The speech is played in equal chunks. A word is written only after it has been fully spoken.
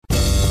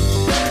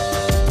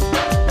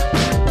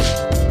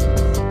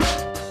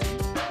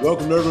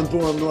Welcome to Urban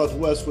Forum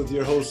Northwest with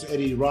your host,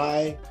 Eddie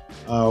Rye.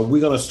 We're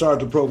going to start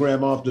the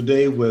program off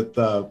today with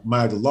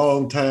my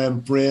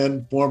longtime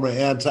friend, former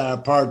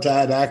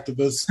anti-apartheid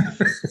activist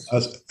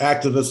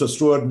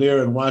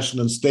extraordinaire in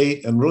Washington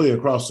State and really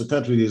across the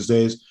country these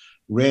days,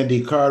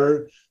 Randy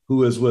Carter,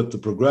 who is with the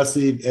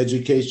Progressive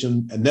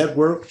Education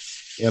Network,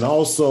 and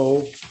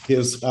also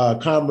his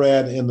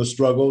comrade in the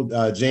struggle,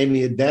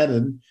 Jamie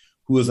Dinan,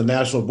 who is a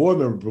national board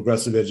member of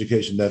Progressive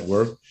Education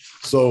Network.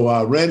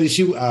 So Randy,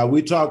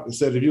 we talked,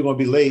 said if you're going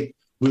to be late,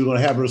 we were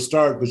going to have her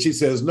start, but she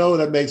says, no,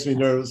 that makes me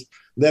nervous.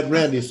 Let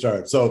Randy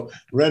start. So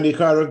Randy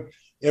Carter,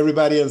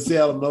 everybody in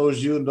Seattle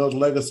knows you, knows the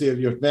legacy of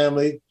your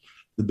family.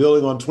 The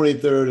building on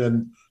 23rd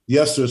and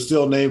Yester is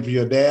still named for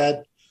your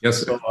dad. Yes,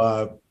 sir.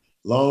 So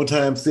long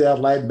time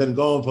Seattleite, been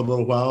gone for a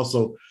little while.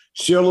 So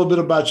share a little bit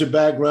about your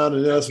background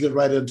and then let's get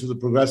right into the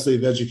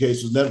Progressive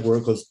Education Network,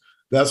 because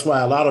that's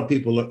why a lot of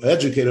people,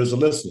 educators, are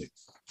listening.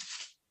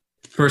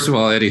 First of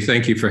all, Eddie,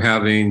 thank you for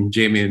having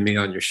Jamie and me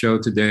on your show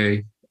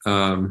today.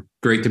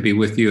 Great to be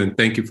with you, and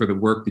thank you for the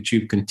work that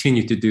you've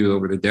continued to do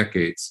over the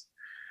decades.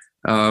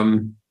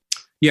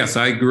 Yes,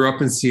 I grew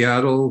up in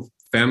Seattle.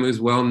 Family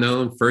is well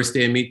known. First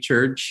AME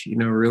Church,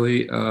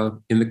 really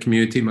in the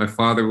community. My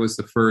father was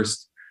the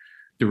first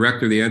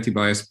director of the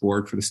Anti-Bias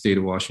Board for the state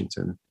of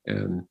Washington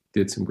and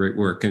did some great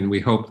work. And we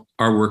hope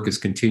our work is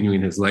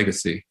continuing his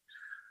legacy.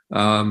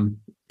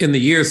 In the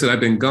years that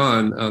I've been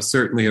gone,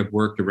 certainly have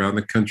worked around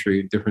the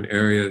country, different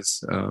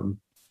areas,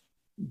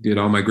 did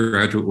all my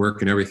graduate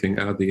work and everything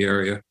out of the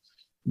area.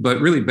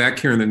 But really back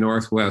here in the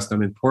Northwest,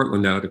 I'm in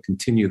Portland now to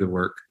continue the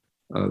work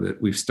that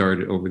we've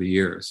started over the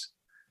years.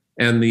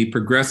 And the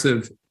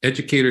Progressive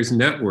Educators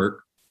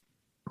Network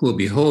will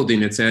be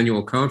holding its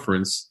annual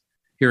conference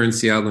here in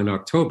Seattle in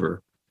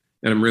October.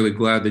 And I'm really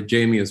glad that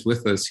Jamie is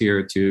with us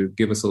here to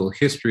give us a little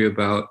history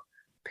about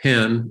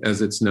PEN,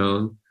 as it's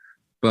known,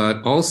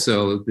 but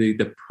also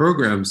the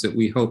programs that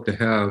we hope to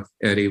have,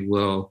 Eddie,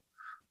 will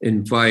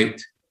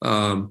invite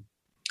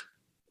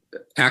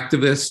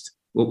activists,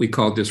 what we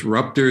call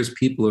disruptors,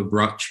 people who have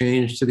brought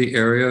change to the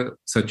area,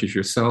 such as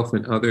yourself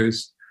and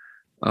others,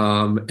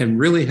 and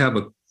really have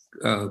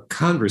a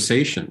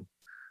conversation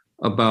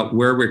about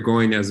where we're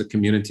going as a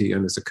community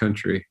and as a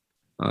country,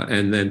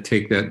 and then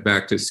take that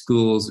back to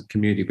schools,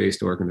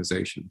 community-based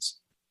organizations.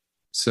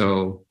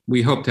 So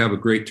we hope to have a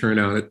great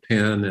turnout at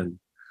PEN and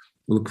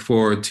look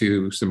forward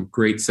to some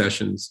great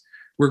sessions.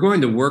 We're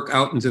going to work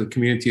out into the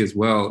community as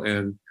well.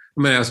 And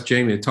I'm going to ask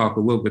Jamie to talk a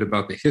little bit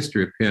about the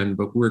history of PEN,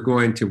 but we're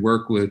going to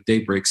work with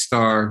Daybreak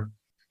Star,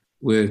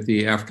 with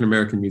the African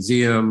American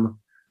Museum.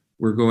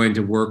 We're going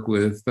to work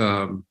with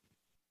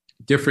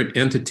different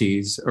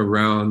entities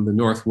around the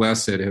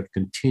Northwest that have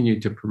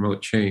continued to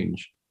promote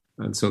change.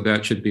 And so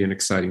that should be an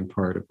exciting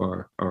part of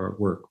our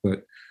work.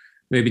 But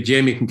maybe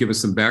Jamie can give us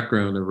some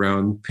background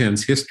around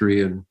PEN's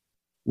history and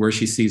where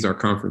she sees our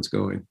conference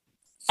going.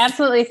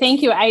 Absolutely.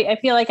 Thank you. I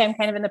feel like I'm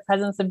kind of in the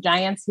presence of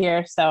giants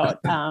here. So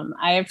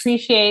I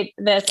appreciate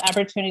this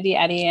opportunity,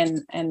 Eddie.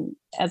 And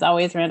as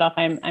always, Randolph,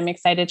 I'm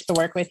excited to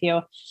work with you.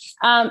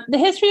 The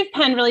history of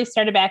PEN really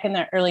started back in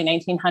the early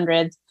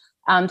 1900s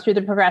through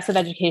the progressive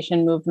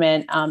education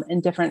movement,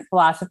 and different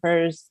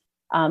philosophers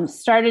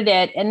started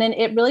it. And then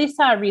it really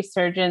saw a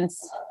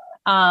resurgence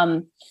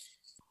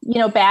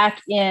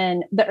back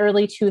in the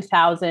early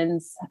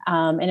 2000s,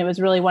 and it was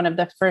really one of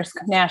the first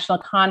national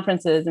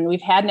conferences. And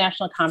we've had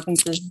national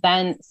conferences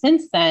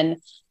since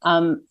then,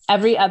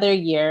 every other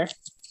year,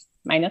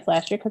 minus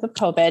last year because of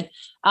COVID,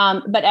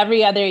 but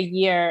every other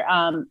year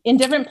in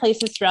different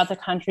places throughout the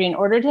country in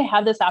order to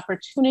have this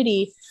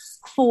opportunity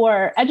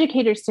for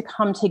educators to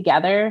come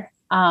together,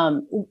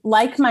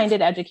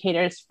 like-minded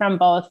educators from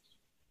both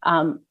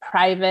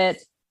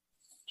private,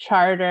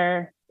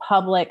 charter,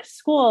 public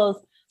schools,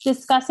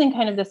 discussing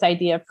kind of this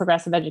idea of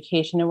progressive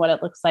education and what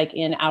it looks like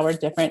in our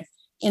different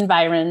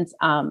environs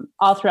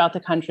all throughout the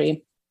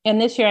country.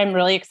 And this year, I'm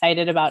really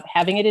excited about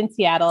having it in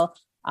Seattle.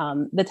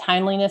 The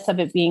timeliness of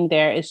it being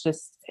there is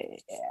just,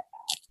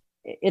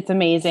 it's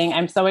amazing.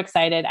 I'm so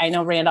excited. I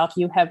know, Randolph,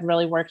 you have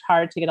really worked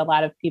hard to get a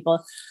lot of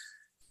people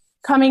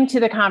coming to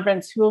the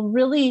conference who will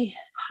really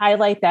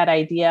highlight that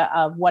idea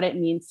of what it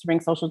means to bring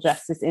social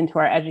justice into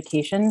our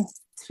education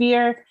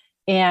sphere,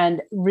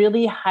 and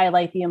really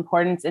highlight the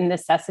importance and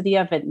necessity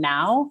of it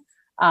now,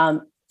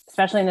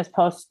 especially in this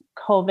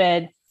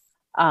post-COVID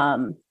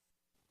time.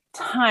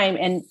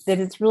 And that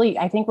it's really,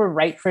 I think we're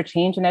ripe for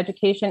change in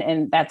education.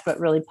 And that's what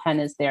really PEN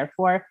is there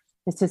for,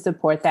 is to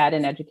support that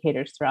in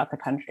educators throughout the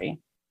country.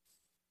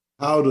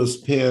 How does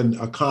PEN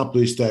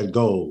accomplish that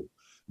goal?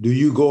 Do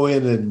you go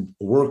in and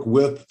work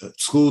with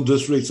school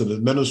districts and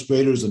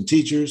administrators and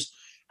teachers?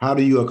 How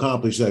do you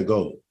accomplish that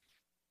goal?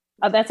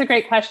 That's a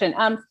great question.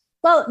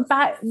 Well,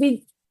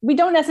 we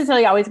don't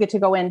necessarily always get to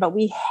go in, but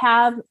we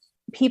have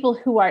people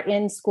who are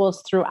in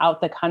schools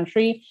throughout the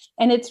country.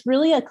 And it's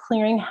really a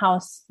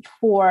clearinghouse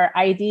for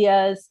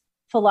ideas,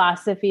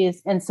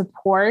 philosophies, and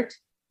support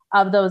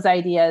of those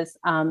ideas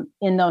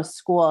in those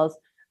schools.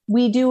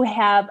 We do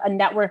have a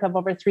network of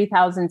over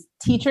 3,000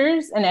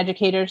 teachers and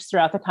educators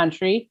throughout the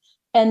country.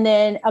 And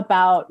then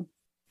about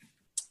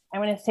I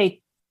want to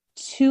say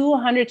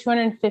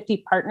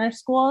 250 partner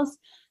schools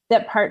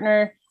that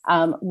partner.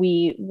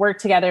 We work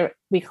together.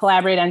 We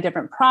collaborate on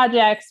different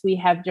projects. We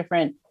have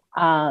different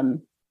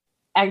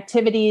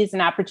activities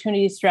and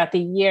opportunities throughout the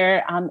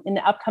year. In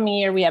the upcoming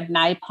year, we have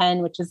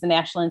NIPEN, which is the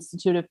National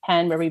Institute of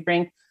Penn, where we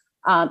bring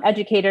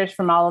educators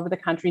from all over the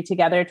country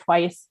together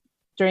twice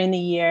during the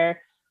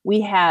year.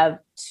 We have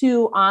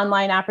 2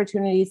 online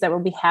opportunities that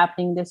will be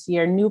happening this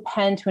year. New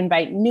Penn, to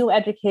invite new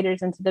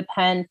educators into the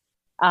Penn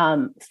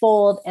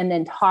fold, and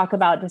then talk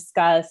about,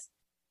 discuss,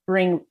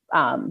 bring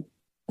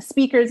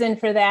speakers in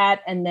for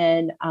that. And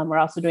then we're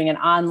also doing an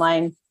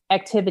online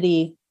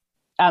activity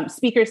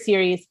speaker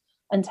series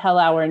until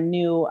our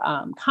new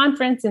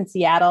conference in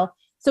Seattle.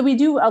 So we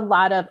do a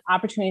lot of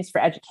opportunities for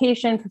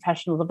education,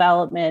 professional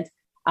development,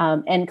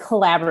 and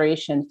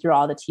collaboration through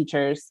all the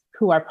teachers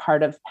who are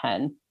part of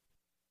Penn.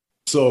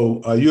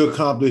 So you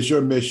accomplish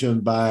your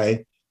mission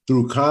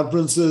through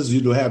conferences.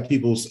 You do have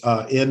people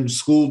in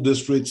school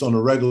districts on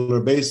a regular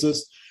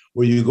basis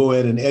where you go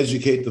in and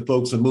educate the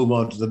folks and move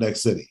on to the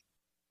next city.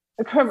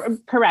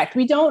 Correct.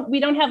 We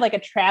don't have like a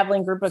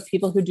traveling group of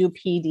people who do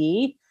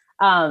PD.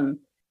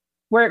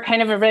 We're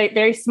kind of a very,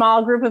 very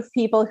small group of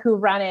people who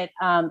run it,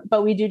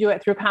 but we do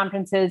it through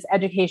conferences,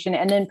 education,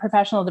 and then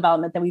professional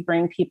development that we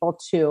bring people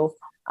to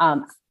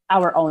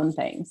our own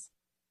things.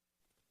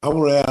 I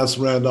want to ask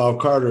Randolph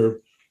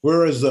Carter,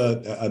 where is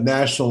a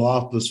national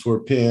office for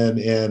Penn,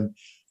 and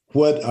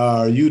what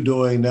are you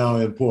doing now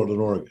in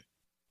Portland, Oregon?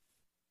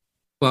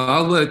 Well,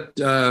 I'll let,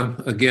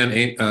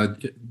 Jamie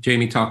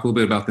talk a little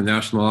bit about the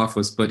national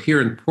office, but here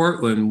in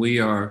Portland,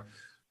 we're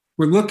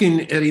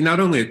looking at not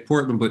only at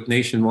Portland, but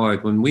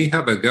nationwide. When we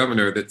have a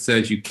governor that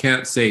says you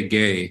can't say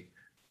gay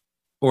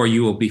or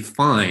you will be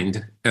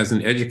fined as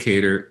an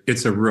educator,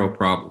 it's a real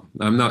problem.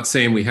 I'm not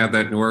saying we have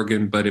that in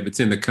Oregon, but if it's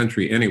in the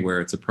country anywhere,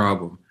 it's a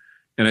problem.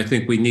 And I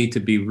think we need to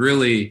be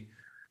really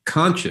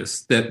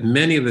conscious that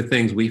many of the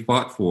things we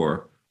fought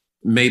for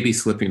may be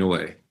slipping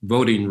away.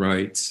 Voting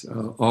rights,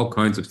 all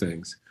kinds of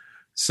things.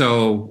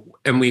 So,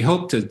 and we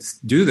hope to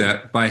do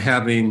that by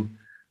having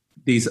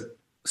these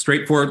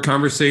straightforward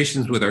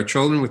conversations with our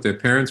children, with their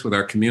parents, with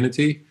our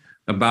community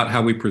about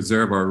how we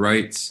preserve our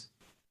rights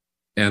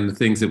and the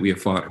things that we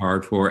have fought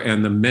hard for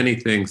and the many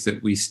things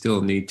that we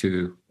still need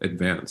to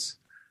advance.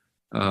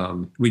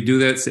 We do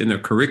this in a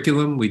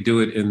curriculum. We do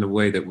it in the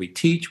way that we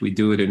teach. We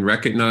do it in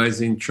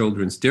recognizing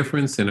children's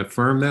difference and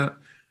affirm that.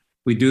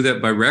 We do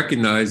that by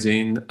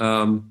recognizing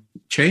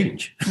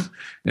change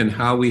and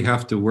how we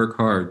have to work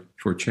hard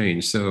for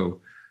change. So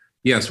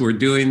yes, we're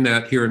doing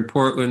that here in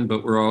Portland,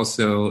 but we're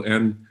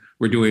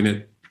doing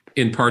it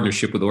in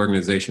partnership with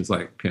organizations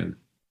like Penn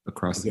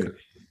across the country.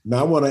 Now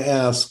I want to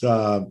ask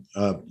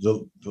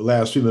the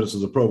last few minutes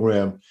of the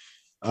program,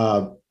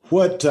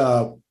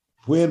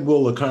 when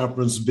will the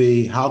conference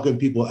be? How can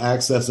people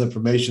access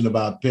information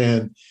about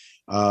Penn?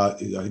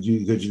 Could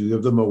you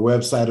give them a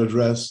website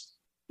address?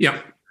 Yeah.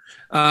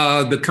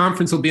 The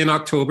conference will be in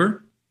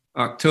October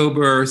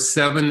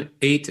 7,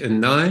 8,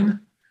 and 9.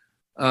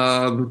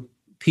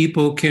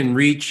 People can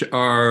reach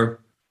our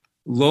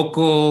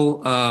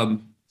local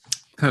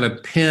kind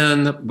of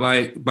Penn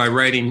by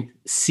writing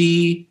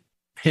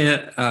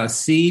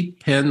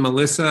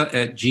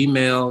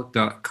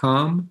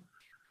cpennmelissa@gmail.com.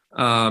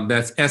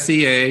 That's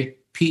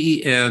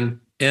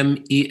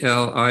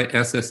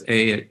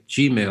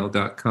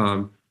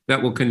SEAPENMELISSA@gmail.com.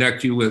 That will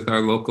connect you with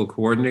our local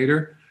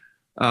coordinator.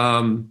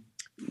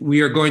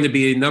 We are going to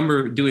be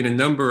doing a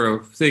number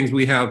of things.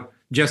 We have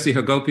Jesse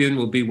Hagopian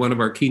will be one of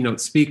our keynote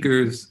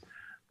speakers.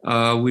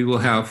 We will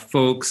have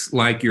folks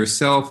like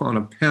yourself on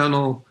a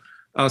panel.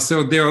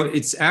 So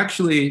it's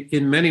actually,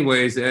 in many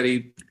ways,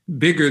 Eddie,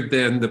 bigger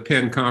than the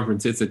Penn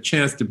conference. It's a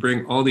chance to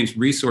bring all these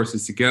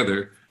resources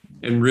together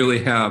and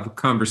really have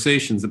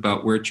conversations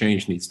about where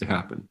change needs to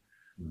happen.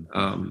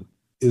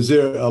 Is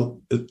there a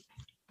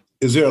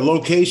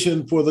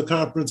location for the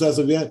conference as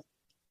of yet?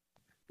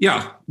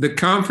 Yeah, the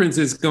conference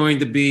is going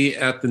to be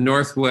at the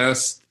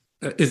Northwest.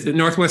 Is it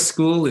Northwest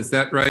School? Is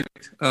that right,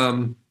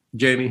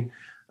 Jamie?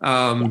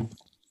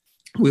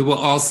 We will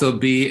also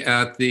be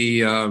at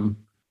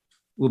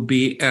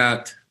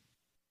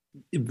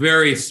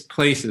various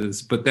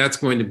places, but that's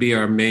going to be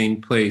our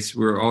main place.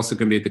 We're also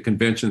going to be at the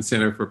convention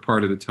center for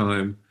part of the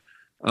time.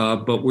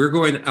 But we're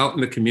going out in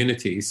the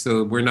community.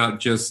 So we're not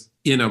just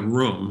in a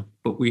room,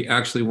 but we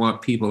actually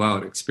want people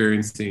out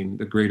experiencing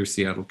the greater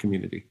Seattle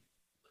community.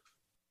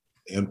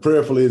 And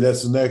prayerfully,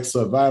 that's the next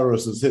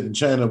virus that's hitting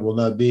China will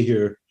not be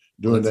here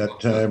during that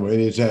time or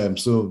anytime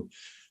soon.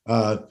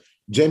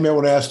 Jamie, I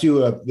want to ask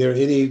you, there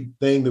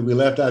anything that we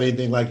left out,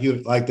 anything like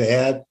you'd like to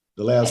add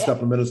the last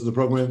couple of minutes of the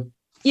program?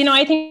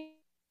 I think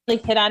you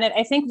hit on it.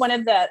 I think one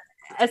of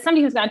as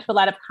somebody who's gone to a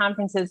lot of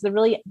conferences,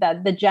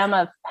 the gem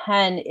of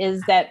Penn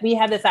is that we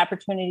have this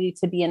opportunity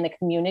to be in the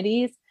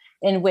communities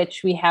in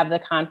which we have the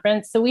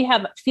conference. So we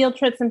have field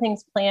trips and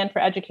things planned for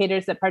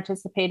educators that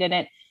participate in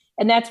it.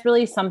 And that's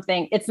really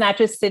something, it's not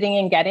just sitting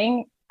and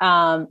getting,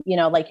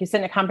 like you sit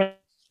in a conference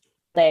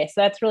day.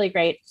 So that's really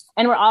great.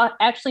 And we're all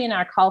actually in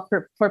our call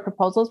for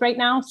proposals right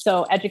now.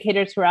 So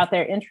educators who are out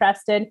there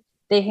interested,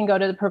 they can go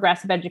to the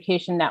Progressive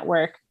Education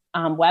Network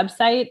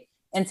website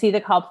and see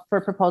the call for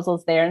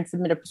proposals there and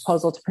submit a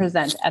proposal to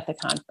present at the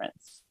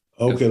conference.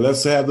 Okay,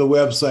 let's have the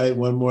website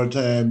one more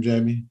time,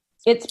 Jamie.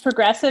 It's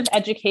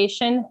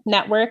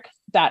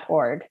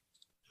progressiveeducationnetwork.org.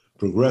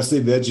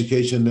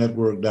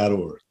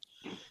 Progressiveeducationnetwork.org.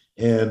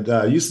 And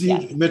you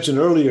mentioned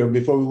earlier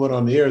before we went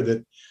on the air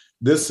that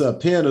this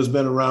pen has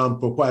been around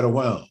for quite a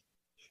while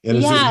and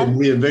it's just been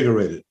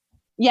reinvigorated.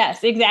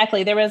 Yes,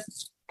 exactly. There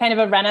was kind of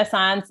a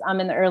renaissance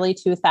in the early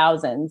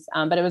 2000s,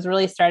 but it was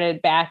really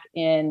started back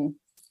in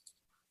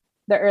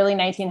the early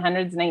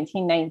 1900s,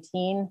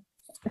 1919.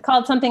 It's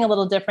called something a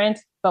little different,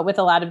 but with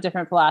a lot of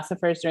different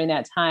philosophers during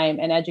that time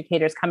and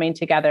educators coming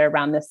together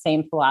around the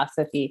same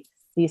philosophy,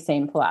 these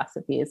same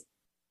philosophies.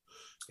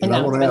 And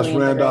I want to ask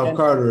Randolph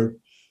Carter,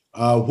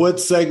 what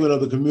segment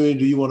of the community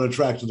do you want to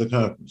attract to the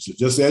conference?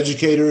 Just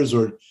educators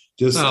or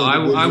just... No,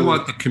 I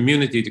want the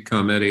community to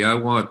come, Eddie. I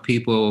want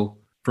people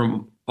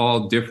from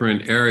all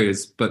different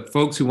areas, but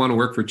folks who want to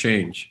work for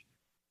change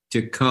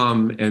to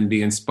come and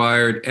be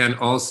inspired and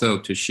also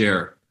to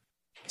share.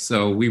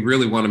 So we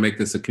really want to make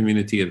this a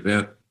community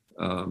event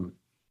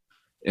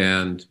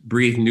and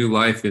breathe new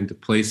life into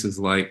places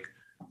like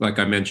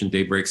I mentioned,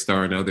 Daybreak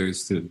Star and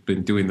others that have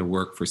been doing the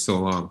work for so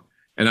long.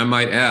 And I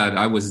might add,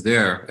 I was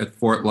there at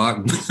Fort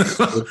Lawton,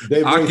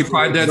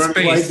 occupied that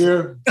space. Right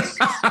there.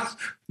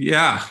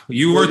 Yeah,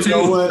 you were too. You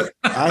know what?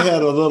 I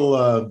had a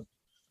little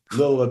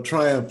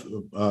Triumph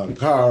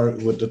car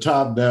with the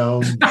top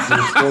down,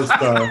 sports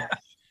car,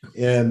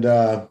 and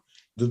the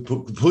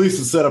police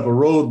had set up a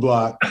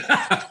roadblock.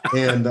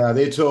 And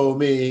they told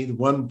me,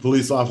 one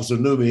police officer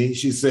knew me.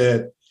 She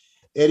said,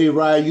 "Eddie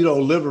Rye, you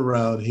don't live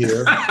around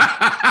here,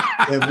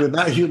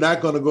 and you're not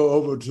going to go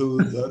over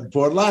to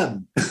Fort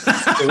Lawton."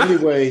 So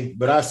anyway,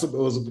 but I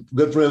was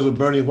good friends with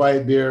Bernie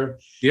Whitebeer.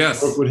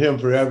 Yes, worked with him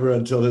forever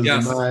until his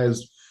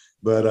demise.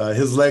 But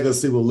his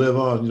legacy will live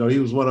on. You know, he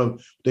was one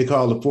of they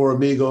call the Four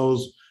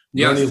Amigos: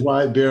 Bernie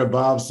Whitebeer,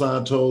 Bob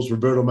Santos,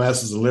 Roberto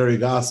Masters, and Larry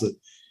Gossett.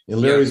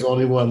 And Larry's the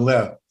only one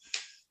left.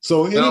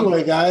 So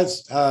anyway,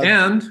 guys,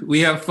 and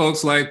we have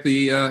folks like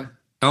the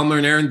Elmer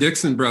and Aaron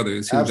Dixon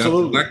brothers who got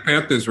the Black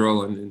Panthers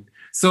rolling. And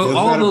so as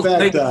all those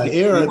things.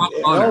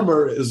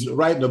 Elmer is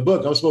writing a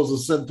book. I'm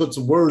supposed to put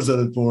some words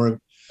in it for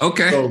him.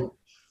 Okay. So,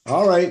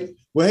 all right.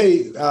 Well,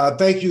 hey,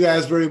 thank you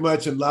guys very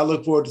much, and I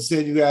look forward to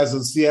seeing you guys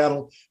in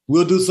Seattle.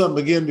 We'll do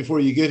something again before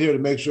you get here to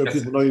make sure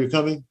people know you're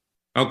coming.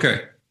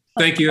 Okay.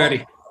 Thank you,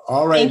 Eddie.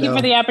 All right. Thank you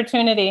for the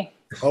opportunity.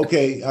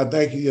 Okay.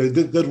 Thank you.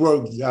 Good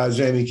work,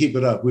 Jamie. Keep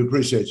it up. We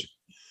appreciate you.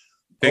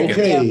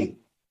 Okay,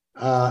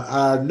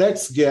 our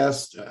next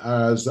guest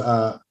is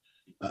Anila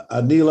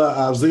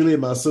Azili,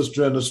 my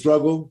sister in the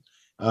struggle.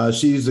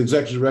 She's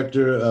executive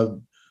director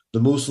of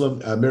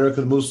the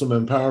American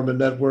Muslim Empowerment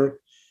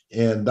Network,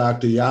 and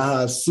Dr.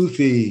 Yahya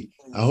Sufi.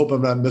 I hope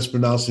I'm not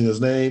mispronouncing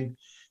his name,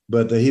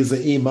 but he's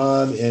an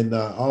imam and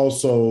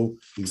also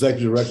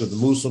executive director of the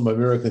Muslim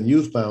American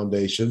Youth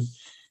Foundation.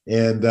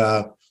 And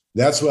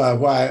that's why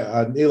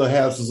Anila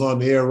has us on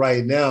the air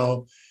right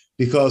now,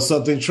 because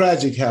something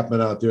tragic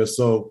happened out there.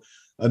 So,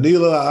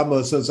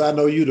 Anila, since I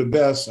know you the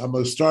best, I'm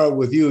going to start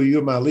with you.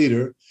 You're my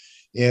leader.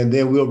 And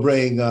then we'll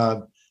bring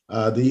the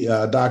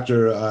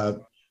Dr.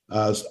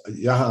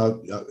 Yahya.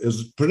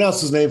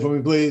 Pronounce his name for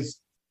me, please.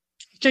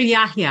 Dr.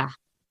 Yahya.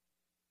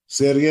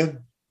 Say it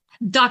again.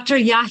 Dr.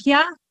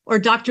 Yahya or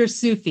Dr.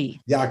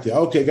 Sufi? Yahya.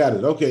 Okay, got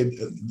it. Okay.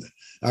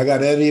 I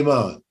got an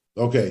imam.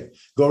 Okay.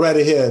 Go right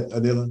ahead,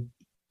 Anila.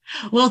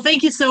 Well,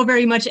 thank you so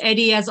very much,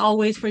 Eddie, as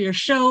always, for your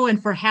show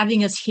and for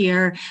having us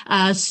here.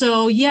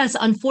 So, yes,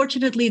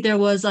 unfortunately, there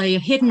was a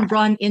hit and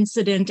run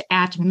incident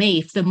at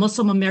MAIF, the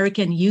Muslim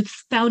American Youth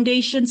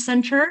Foundation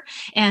Center.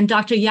 And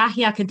Dr.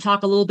 Yahya can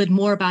talk a little bit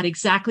more about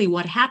exactly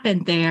what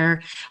happened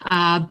there.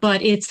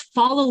 But it's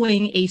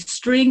following a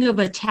string of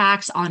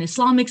attacks on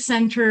Islamic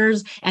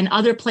centers and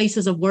other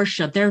places of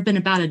worship. There have been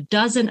about a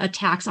dozen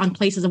attacks on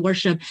places of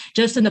worship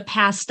just in the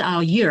past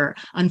year,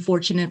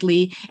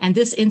 unfortunately. And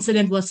this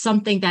incident was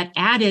something that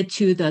added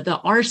to the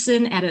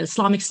arson at an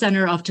Islamic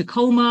center of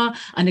Tacoma,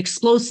 an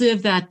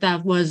explosive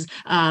that was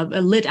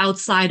lit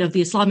outside of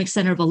the Islamic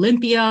Center of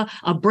Olympia,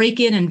 a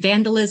break-in and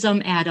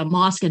vandalism at a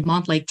mosque in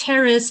Montlake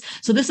Terrace.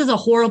 So this is a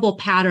horrible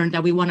pattern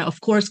that we want to, of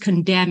course,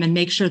 condemn and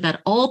make sure that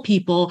all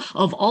people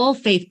of all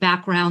faith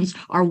backgrounds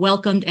are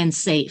welcomed and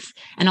safe.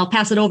 And I'll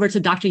pass it over to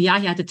Dr.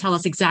 Yahya to tell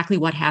us exactly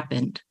what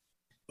happened.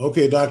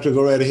 Okay, Doctor,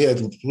 go right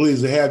ahead.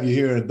 Pleased to have you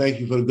here, and thank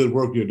you for the good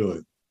work you're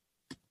doing.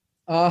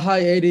 Hi,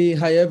 Eddie.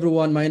 Hi,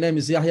 everyone. My name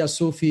is Yahya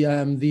Sufi. I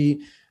am the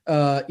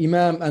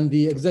Imam and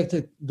the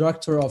Executive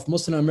Director of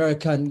Muslim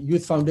American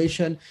Youth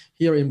Foundation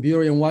here in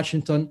Burien,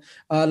 Washington.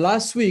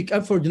 Last week,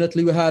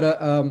 unfortunately, we had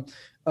a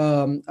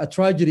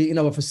tragedy in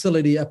our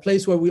facility, a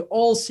place where we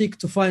all seek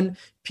to find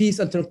peace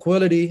and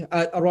tranquility.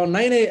 At around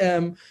 9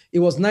 a.m., it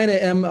was 9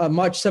 a.m.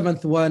 March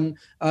 7th when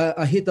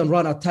a hit and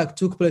run attack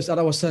took place at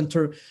our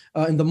center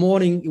in the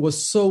morning. It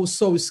was so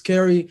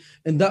scary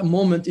in that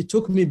moment. It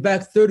took me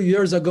back 30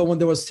 years ago when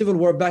there was civil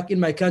war back in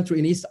my country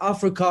in East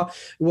Africa.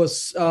 It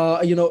was,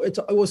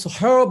 it was a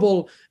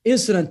horrible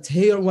incident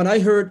here when I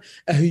heard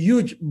a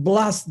huge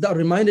blast that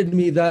reminded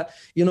me that,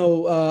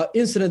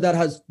 incident that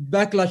has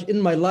backlash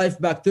in my life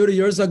back 30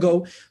 years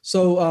ago.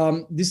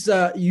 So this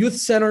youth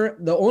center,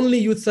 the only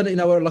youth center in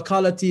our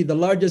locality, the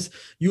largest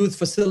youth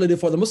facility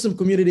for the Muslim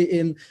community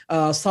in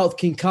South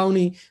King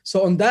County.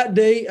 So on that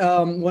day,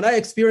 when I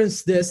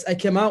experienced this, I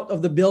came out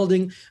of the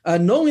building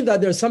knowing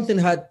that there's something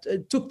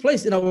took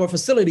place in our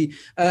facility.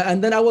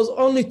 And then I was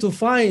only to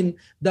find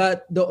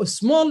that the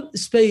small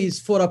space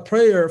for a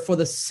prayer, for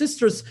the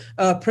sisters'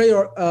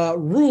 prayer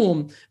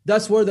room,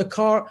 that's where the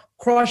car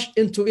crashed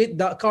into it.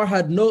 That car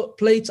had no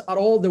plates at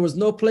all. There was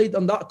no plate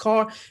on that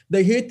car.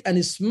 They hit and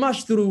it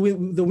smashed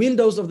through the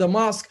windows of the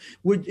mosque,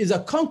 which is a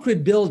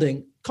concrete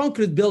building,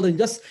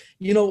 just,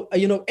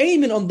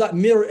 aiming on that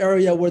mirror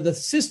area where the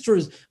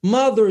sisters,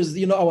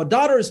 mothers, our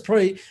daughters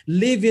pray,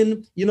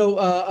 living,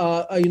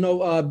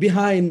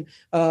 behind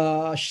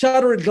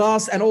shattered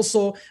glass, and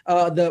also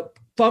the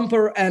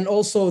bumper and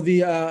also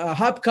the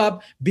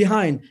hubcap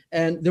behind.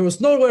 And there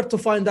was nowhere to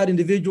find that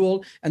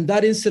individual. And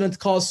that incident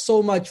caused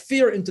so much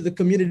fear into the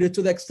community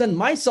to the extent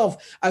myself,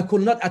 I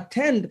could not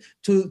attend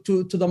to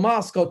the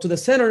mosque or to the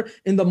center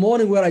in the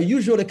morning where I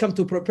usually come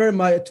to prepare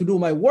to do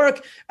my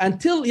work,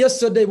 until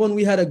yesterday when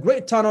we had a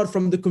great turnout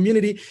from the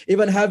community,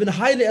 even having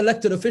highly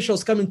elected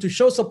officials coming to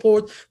show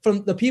support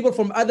from the people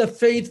from other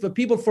faiths, the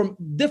people from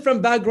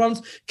different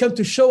backgrounds come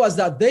to show us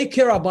that they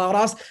care about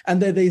us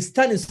and that they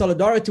stand in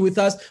solidarity with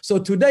us. So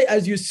today,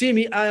 as you see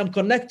me, I am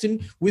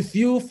connecting with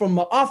you from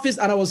my office,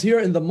 and I was here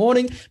in the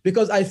morning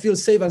because I feel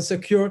safe and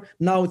secure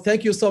now.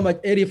 Thank you so much,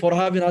 Eddie, for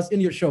having us in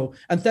your show.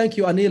 And thank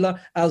you, Anila,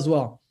 as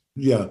well.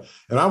 Yeah.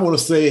 And I want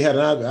to say,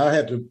 I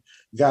had to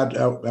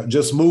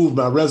just moved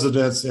my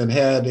residence and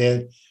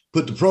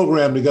put the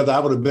program together, I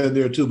would have been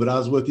there too, but I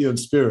was with you in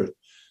spirit.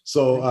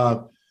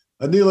 So,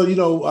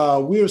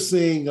 Anila, we're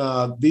seeing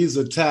these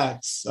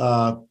attacks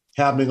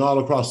happening all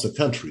across the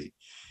country.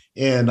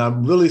 And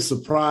I'm really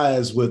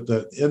surprised with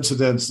the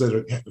incidents that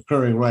are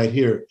occurring right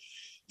here.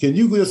 Can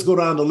you just go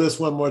down the list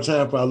one more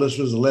time for our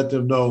listeners and let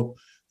them know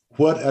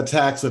what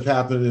attacks have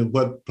happened in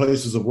what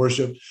places of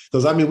worship?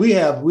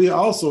 Because we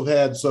also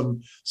had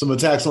some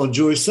attacks on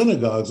Jewish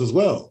synagogues as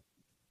well.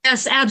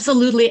 Yes,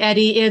 absolutely,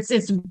 Eddie.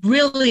 It's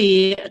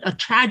really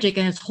tragic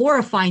and it's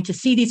horrifying to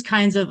see these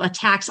kinds of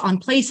attacks on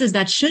places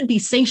that should be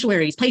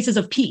sanctuaries, places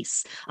of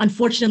peace,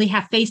 unfortunately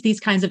have faced these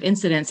kinds of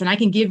incidents. And I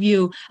can give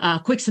you a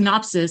quick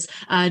synopsis.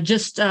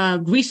 Just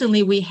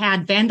recently, we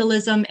had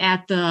vandalism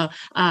at the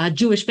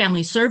Jewish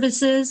Family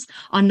Services.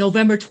 On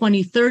November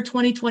 23rd,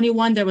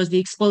 2021, there was the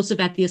explosive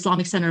at the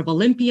Islamic Center of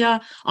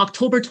Olympia.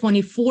 October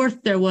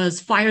 24th, there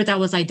was fire that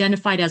was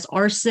identified as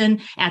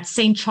arson at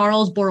St.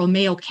 Charles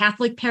Borromeo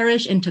Catholic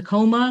Parish in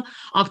Tacoma.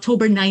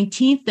 October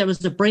 19th, there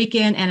was a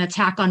break-in and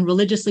attack on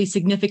religiously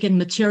significant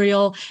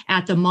material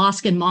at the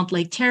mosque in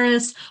Montlake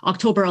Terrace.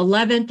 October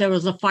 11th, there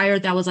was a fire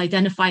that was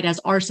identified as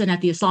arson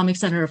at the Islamic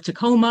Center of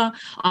Tacoma.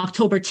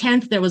 October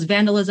 10th, there was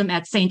vandalism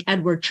at St.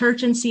 Edward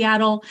Church in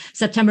Seattle.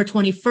 September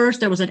 21st,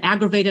 there was an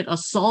aggravated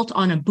assault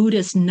on a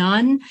Buddhist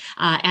nun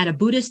at a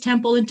Buddhist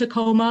temple in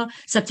Tacoma.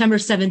 September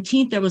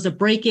 17th, there was a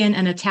break-in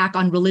and attack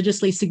on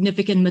religiously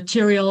significant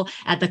material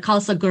at the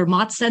Khalsa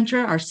Gurmat Center,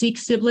 our Sikh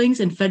siblings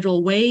in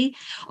Federal Way.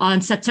 On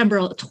September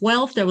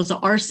 12th, there was an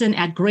arson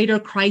at Greater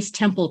Christ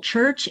Temple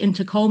Church in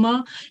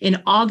Tacoma.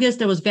 In August,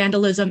 there was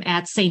vandalism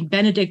at St.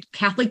 Benedict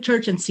Catholic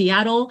Church in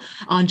Seattle.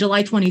 On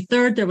July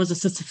 23rd, there was a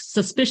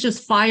suspicious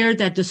fire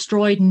that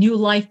destroyed New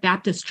Life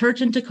Baptist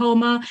Church in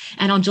Tacoma.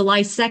 And on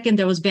July 2nd,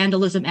 there was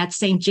vandalism at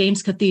St.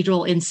 James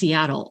Cathedral in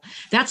Seattle.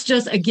 That's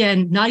just,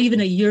 again, not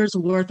even a year's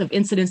worth of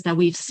incidents that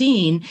we've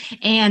seen.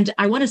 And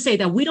I want to say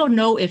that we don't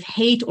know if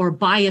hate or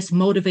bias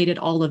motivated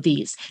all of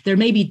these. There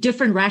may be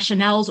different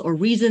rationales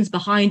or reasons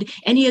behind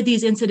any of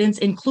these incidents,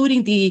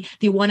 including the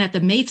one at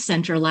the Maith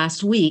Center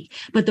last week.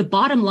 But the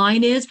bottom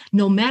line is,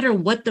 no matter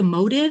what the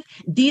motive,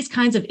 these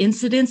kinds of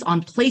incidents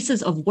on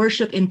places of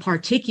worship in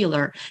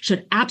particular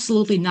should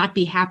absolutely not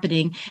be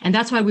happening. And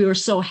that's why we were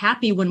so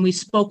happy when we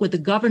spoke with the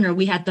governor.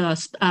 We had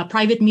the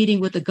private meeting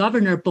with the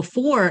governor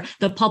before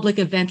the public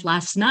event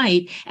last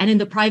night. And in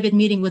the private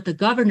meeting with the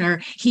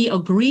governor, he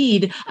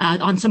agreed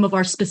on some of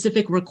our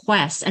specific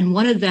requests. And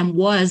one of them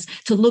was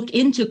to look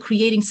into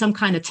creating some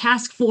kind of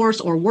task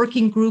force or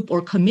working group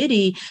or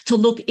committee to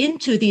look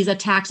into these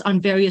attacks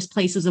on various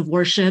places of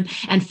worship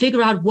and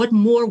figure out what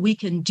more we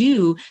can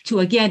do to,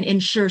 again,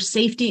 ensure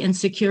safety and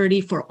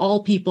security for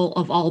all people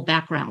of all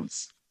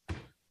backgrounds.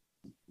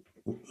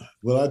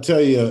 Well, I tell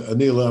you,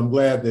 Anila, I'm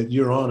glad that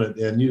you're on it.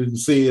 And you can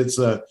see it's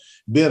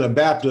being a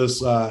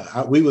Baptist,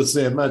 we would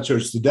say in my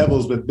church, the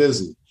devil's been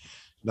busy.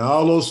 Now,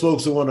 all those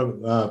folks who want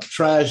to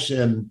trash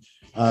and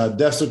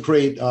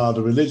desecrate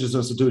the religious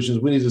institutions,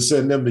 we need to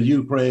send them to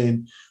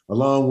Ukraine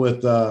along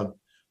with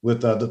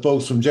the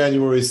folks from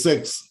January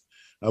 6th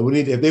We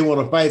need, if they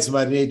want to fight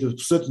somebody, they need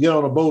to get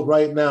on a boat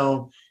right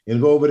now and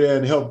go over there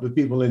and help the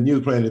people in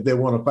Ukraine if they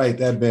want to fight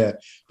that bad.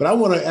 But I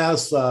want to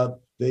ask the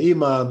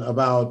Imam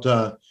about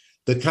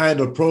the kind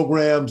of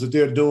programs that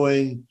they're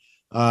doing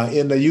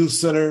in the youth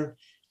center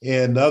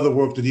and the other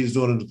work that he's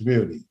doing in the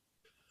community.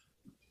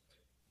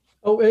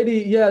 Oh,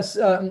 Eddie, yes.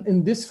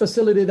 In this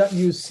facility that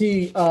you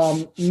see,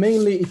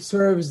 mainly it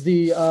serves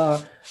the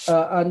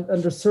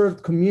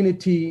underserved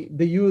community,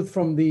 the youth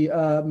from the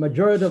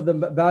majority of the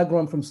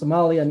background from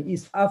Somalia and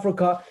East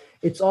Africa.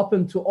 It's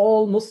open to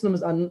all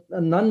Muslims and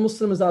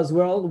non-Muslims as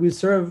well. We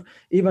serve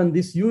even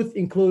this youth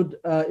include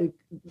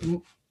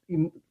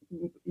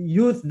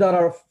youth that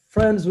are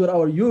friends with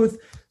our youth.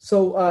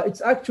 So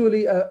it's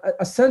actually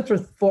a center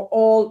for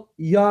all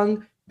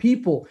young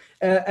people.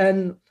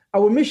 And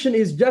our mission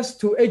is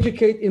just to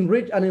educate,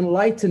 enrich, and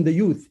enlighten the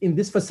youth. In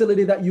this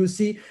facility that you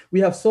see,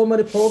 we have so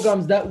many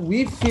programs that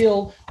we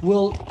feel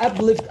will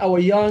uplift our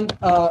young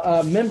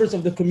members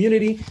of the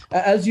community.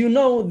 As you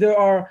know, there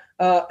are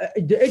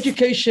the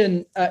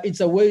education.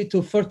 It's a way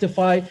to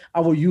fortify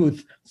our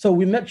youth. So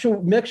we make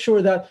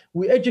sure that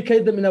we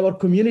educate them in our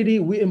community.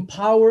 We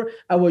empower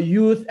our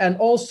youth, and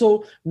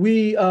also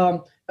we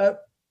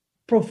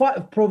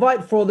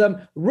provide for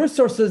them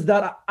resources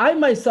that I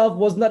myself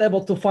was not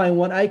able to find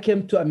when I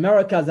came to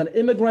America as an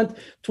immigrant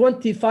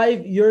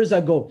 25 years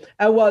ago.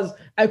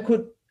 I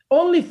could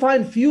only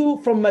find few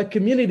from my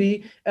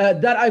community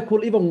that I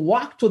could even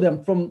walk to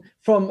them from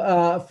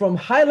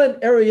Highland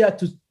area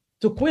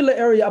to Quilla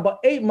area, about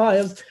 8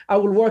 miles. I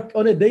will work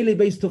on a daily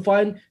basis to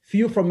find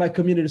few from my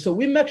community. So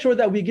we make sure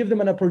that we give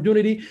them an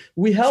opportunity.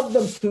 We help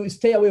them to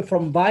stay away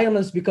from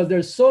violence, because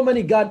there's so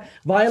many gun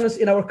violence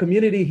in our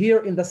community here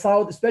in the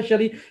South,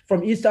 especially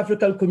from East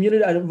African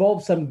community. It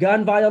involves some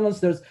gun violence.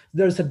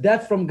 There's a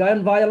death from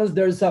gun violence.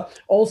 There's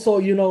also,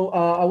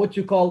 what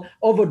you call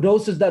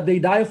overdoses that they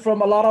die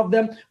from, a lot of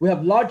them. We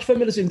have large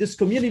families in this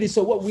community.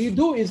 So what we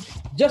do is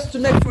just to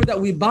make sure that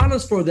we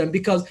balance for them,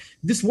 because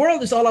this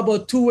world is all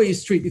about two-way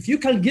street. If you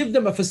can give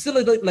them a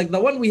facility like the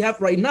one we have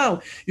right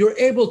now, you're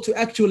able to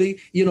actually,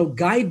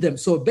 guide them.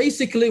 So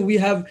basically, we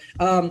have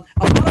a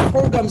lot of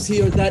programs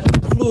here that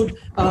include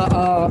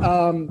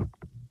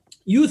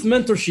youth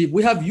mentorship.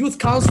 We have youth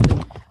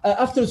counseling,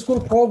 after school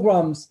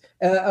programs.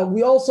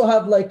 We also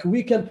have like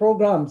weekend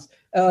programs.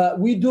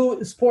 We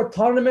do sport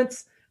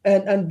tournaments.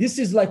 And this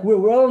is like, we're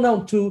well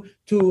known to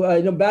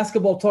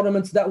basketball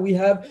tournaments that we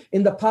have.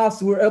 In the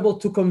past, we were able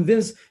to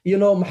convince,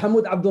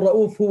 Mahmoud Abdul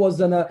Rauf, who was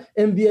an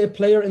NBA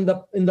player in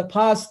the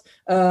past.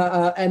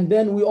 And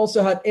then we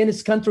also had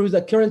Enes Kanter, who's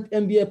a current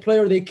NBA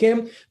player. They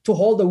came to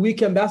hold a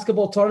weekend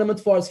basketball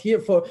tournament for us here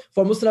for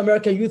Muslim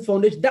American Youth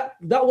Foundation.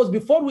 That was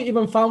before we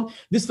even found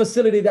this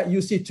facility that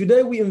you see.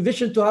 Today, we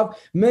envision to have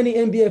many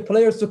NBA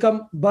players to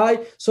come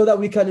by so that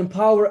we can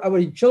empower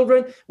our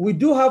children. We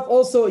do have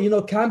also,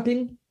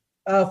 camping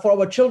for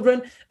our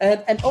children,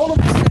 and all of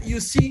this that you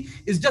see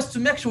is just to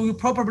make sure we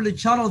properly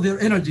channel their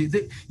energy.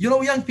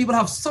 Young people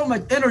have so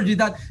much energy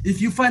that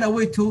if you find a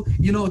way to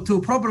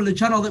to properly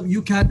channel them,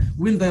 you can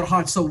win their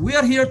hearts. So we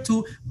are here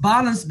to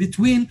balance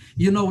between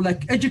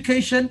like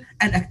education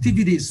and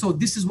activities. So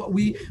this is what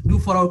we do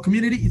for our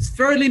community. It's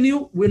fairly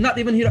new. We're not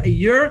even here a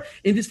year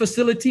in this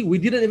facility. We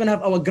didn't even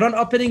have our grand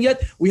opening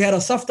yet. We had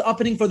a soft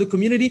opening for the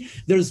community.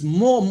 There's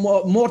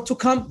more to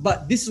come,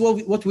 but this is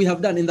what we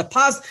have done in the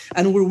past,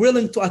 and we're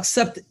willing to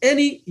accept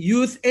any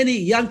youth, any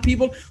young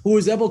people who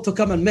is able to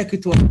come and make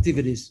it to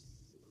activities.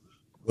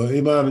 Well,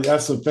 Imam,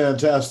 that's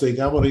fantastic.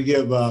 I want to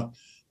give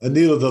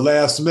Anila the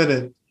last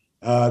minute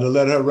to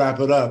let her wrap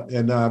it up.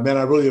 And man,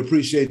 I really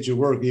appreciate your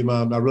work,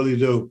 Imam. I really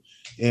do.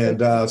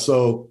 And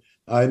so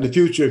in the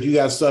future, if you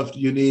got stuff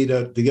you need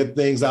to get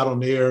things out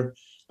on the air,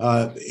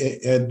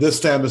 and this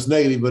time it's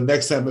negative, but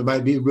next time it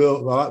might be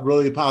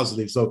really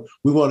positive. So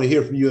we want to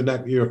hear from you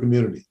in your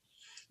community.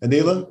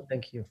 Anila?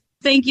 Thank you.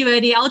 Thank you,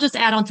 Eddie. I'll just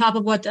add on top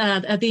of what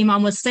the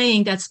Imam was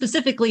saying, that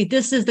specifically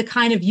this is the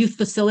kind of youth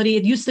facility.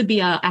 It used to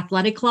be an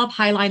athletic club,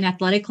 Highline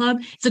Athletic Club.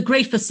 It's a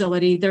great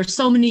facility. There's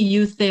so many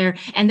youth there.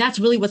 And that's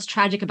really what's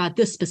tragic about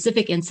this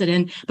specific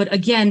incident. But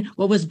again,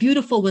 what was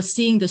beautiful was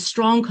seeing the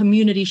strong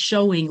community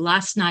showing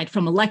last night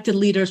from elected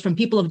leaders, from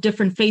people of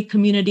different faith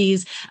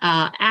communities,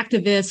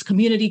 activists,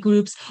 community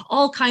groups,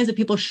 all kinds of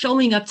people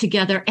showing up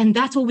together. And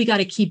that's what we got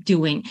to keep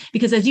doing.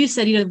 Because as you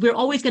said, we're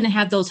always going to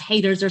have those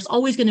haters. There's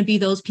always going to be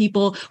those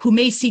people who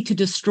may seek to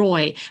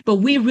destroy, but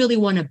we really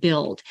want to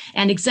build.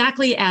 And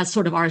exactly as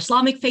sort of our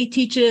Islamic faith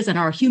teaches and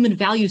our human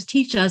values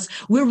teach us,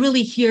 we're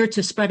really here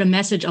to spread a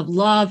message of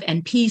love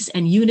and peace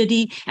and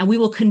unity. And we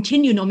will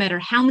continue, no matter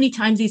how many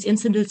times these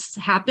incidents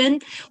happen,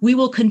 we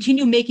will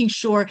continue making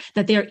sure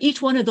that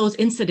each one of those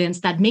incidents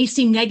that may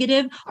seem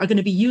negative are going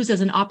to be used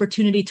as an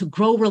opportunity to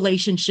grow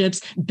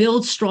relationships,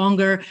 build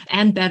stronger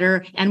and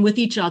better and with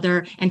each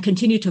other, and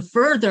continue to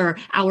further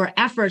our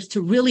efforts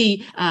to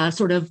really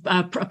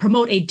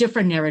promote a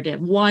different narrative.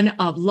 narrative, one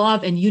of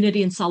love and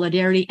unity and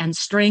solidarity and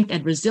strength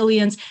and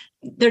resilience.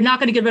 They're not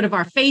going to get rid of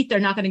our faith.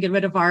 They're not going to get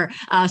rid of our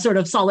sort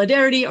of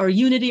solidarity or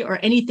unity or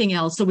anything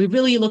else. So we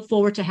really look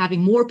forward to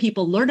having more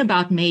people learn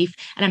about MAIF.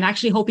 And I'm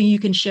actually hoping you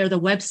can share the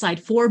website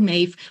for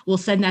MAIF. We'll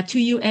send that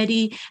to you,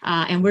 Eddie.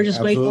 And we're just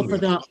grateful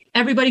for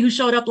everybody who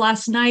showed up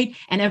last night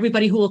and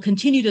everybody who will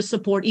continue to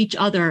support each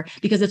other,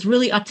 because it's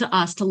really up to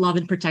us to love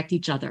and protect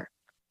each other.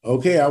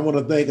 Okay, I want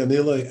to thank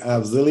Anila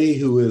Afzali,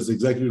 who is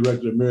Executive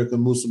Director of American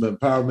Muslim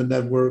Empowerment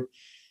Network,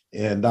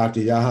 and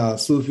Dr. Yahya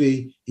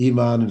Sufi,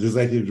 Imam, and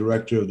Executive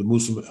Director of the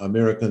Muslim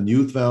American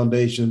Youth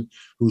Foundation,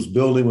 whose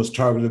building was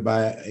targeted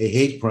by a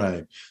hate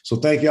crime. So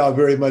thank you all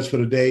very much for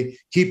today.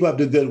 Keep up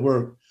the good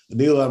work.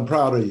 Anila, I'm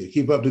proud of you.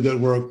 Keep up the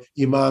good work.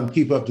 Imam,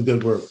 keep up the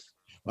good work.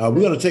 We're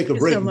going to take a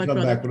break and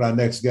come back with our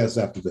next guest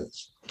after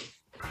this.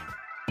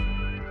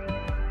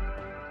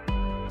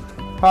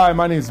 Hi,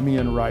 my name is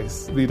Mian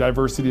Rice, the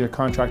Diversity and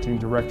Contracting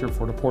Director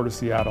for the Port of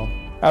Seattle.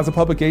 As a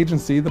public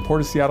agency, the Port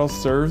of Seattle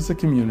serves the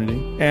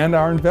community, and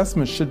our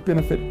investments should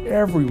benefit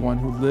everyone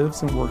who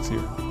lives and works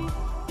here.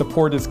 The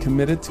Port is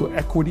committed to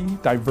equity,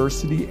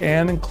 diversity,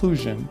 and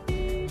inclusion,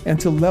 and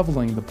to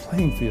leveling the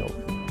playing field.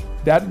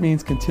 That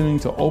means continuing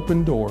to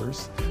open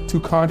doors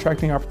to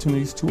contracting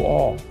opportunities to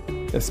all,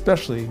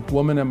 especially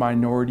women and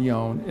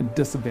minority-owned and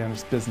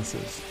disadvantaged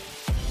businesses.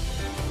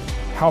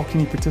 How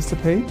can you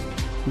participate?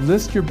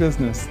 List your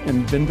business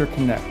in Vendor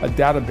Connect, a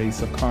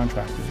database of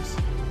contractors.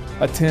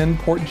 Attend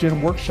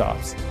PortGen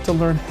workshops to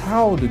learn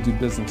how to do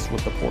business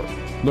with the Port.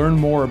 Learn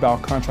more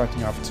about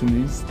contracting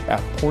opportunities at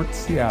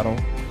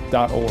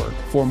portseattle.org.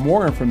 For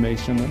more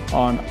information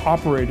on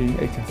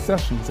operating a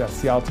concessions at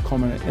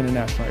Seattle-Tacoma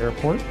International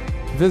Airport,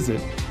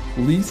 visit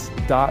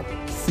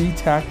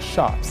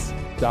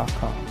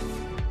lease.ctacshops.com.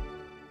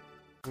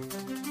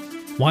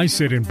 Why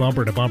sit in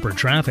bumper-to-bumper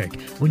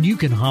traffic when you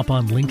can hop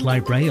on Link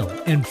Light Rail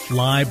and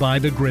fly by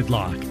the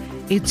gridlock?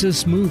 It's a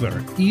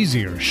smoother,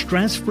 easier,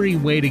 stress-free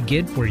way to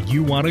get where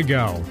you want to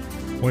go.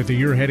 Whether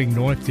you're heading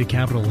north to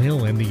Capitol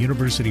Hill and the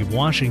University of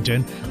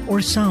Washington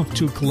or south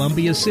to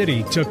Columbia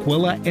City,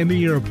 Tukwila, and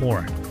the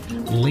airport,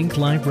 Link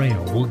Light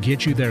Rail will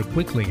get you there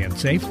quickly and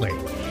safely.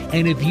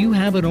 And if you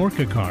have an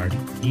ORCA card,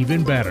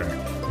 even better.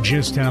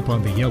 Just tap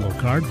on the yellow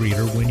card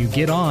reader when you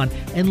get on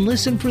and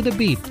listen for the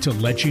beep to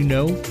let you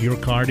know your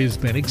card has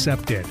been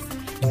accepted.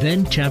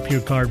 Then tap your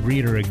card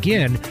reader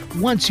again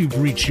once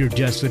you've reached your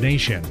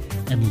destination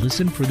and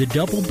listen for the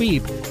double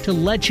beep to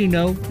let you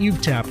know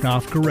you've tapped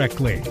off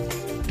correctly.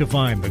 To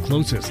find the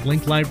closest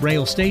Link Light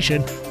Rail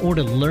station or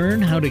to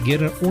learn how to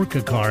get an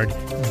ORCA card,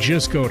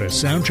 just go to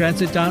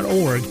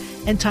soundtransit.org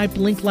and type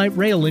Link Light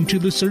Rail into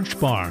the search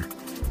bar.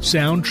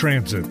 Sound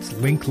Transit's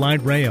Link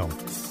Light Rail.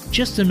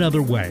 Just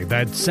another way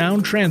that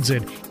Sound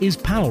Transit is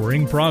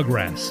powering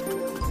progress.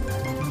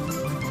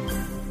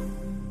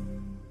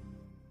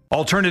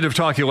 Alternative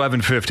Talk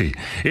 1150.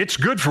 It's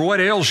good for what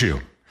ails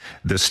you.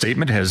 This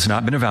statement has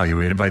not been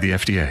evaluated by the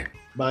FDA.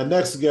 My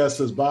next guest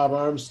is Bob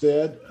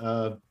Armstead,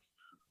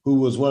 who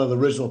was one of the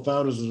original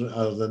founders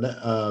of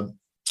the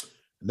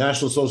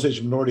National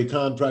Association of Minority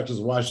Contractors,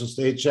 Washington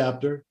State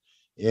chapter,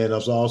 and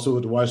was also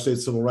with the Washington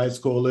State Civil Rights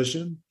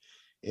Coalition.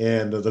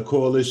 And the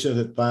coalition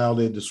had filed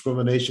a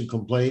discrimination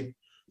complaint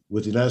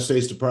with the United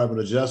States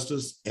Department of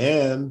Justice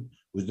and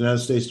with the United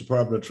States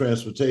Department of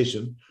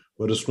Transportation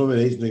for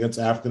discrimination against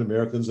African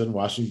Americans in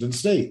Washington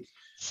State.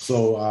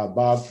 So,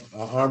 Bob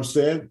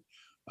Armstead,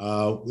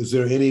 is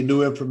there any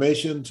new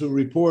information to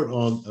report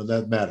on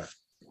that matter?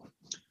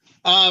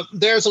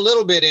 There's a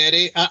little bit,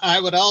 Eddie. I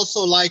would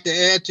also like to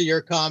add to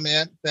your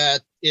comment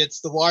that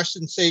it's the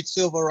Washington State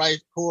Civil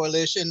Rights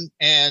Coalition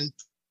and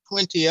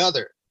 20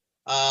 other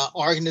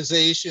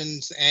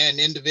organizations and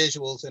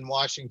individuals in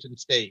Washington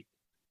State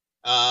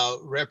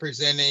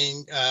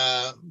representing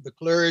the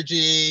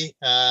clergy,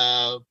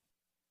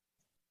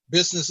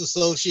 business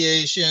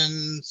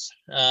associations,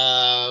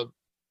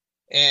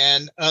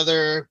 and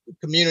other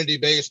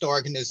community-based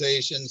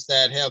organizations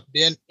that have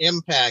been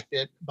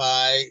impacted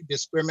by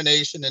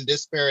discrimination and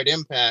disparate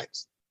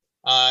impacts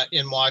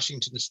in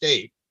Washington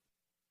State.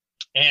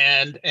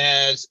 And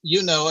as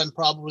you know, and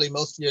probably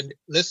most of your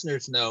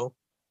listeners know,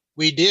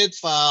 we did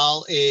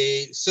file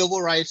a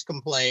civil rights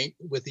complaint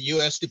with the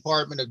U.S.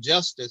 Department of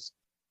Justice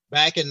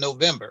back in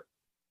November.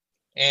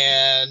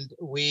 And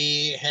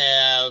we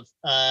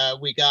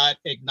got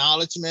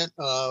acknowledgement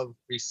of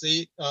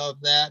receipt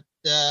of that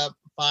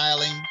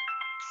filing.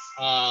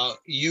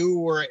 You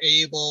were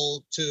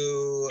able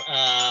to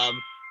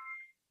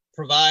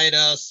provide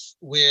us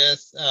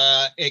with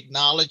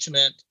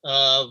acknowledgement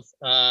of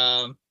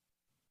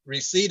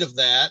receipt of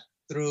that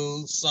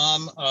through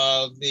some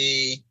of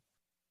the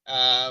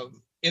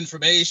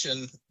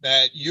information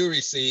that you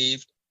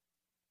received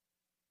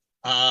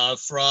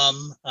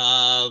from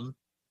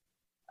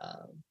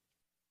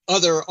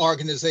other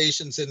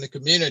organizations in the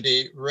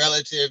community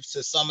relative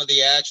to some of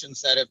the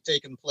actions that have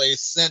taken place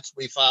since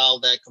we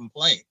filed that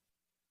complaint.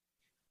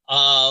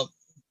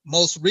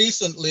 Most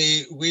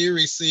recently, we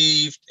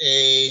received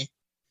a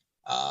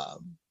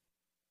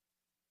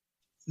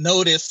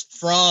notice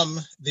from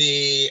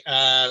the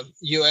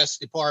U.S.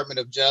 Department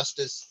of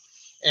Justice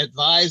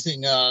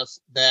advising us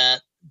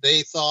that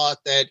they thought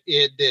that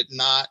it did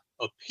not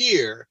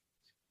appear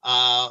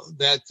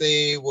that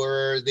they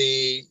were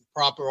the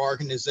proper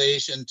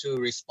organization to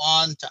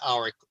respond to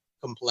our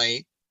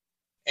complaint.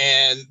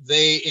 And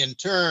they, in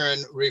turn,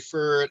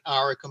 referred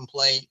our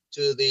complaint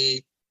to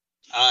the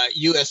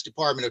U.S.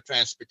 Department of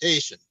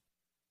Transportation.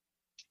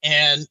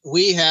 And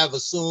we have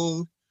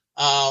assumed,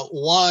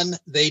 one,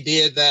 they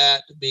did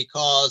that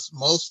because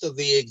most of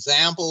the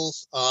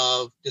examples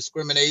of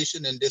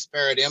discrimination and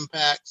disparate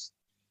impacts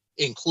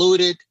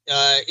included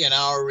in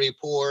our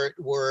report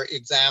were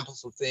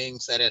examples of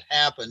things that had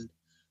happened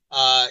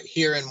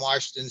here in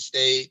Washington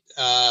State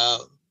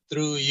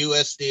through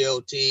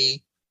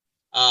USDOT,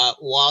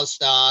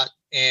 WSDOT,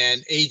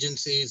 and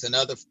agencies and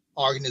other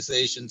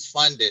organizations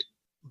funded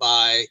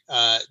by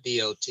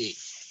DOT.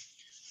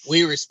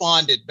 We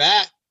responded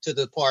back to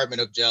the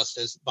Department of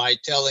Justice by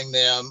telling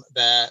them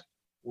that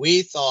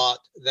we thought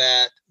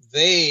that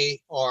they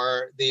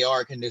are the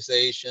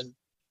organization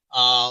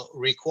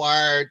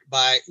required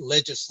by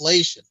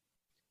legislation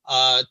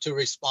to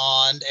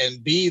respond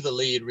and be the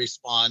lead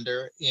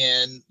responder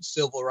in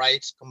civil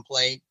rights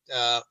complaint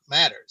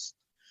matters.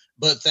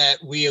 But that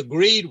we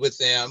agreed with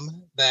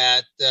them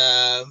that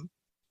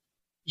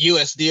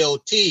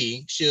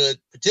USDOT should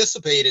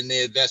participate in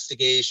the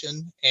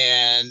investigation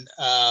and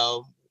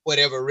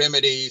whatever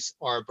remedies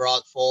are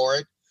brought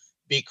forward,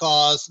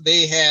 because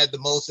they had the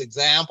most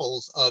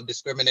examples of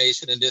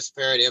discrimination and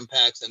disparate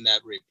impacts in that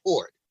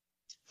report.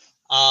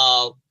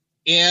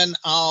 In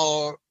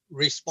our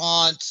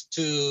response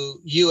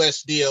to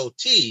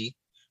USDOT,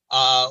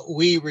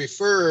 we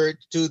referred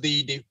to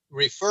the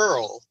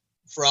referral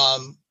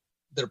from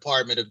the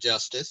Department of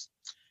Justice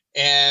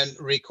and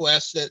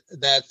requested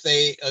that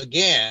they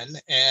again,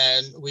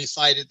 and we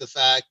cited the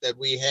fact that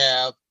we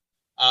have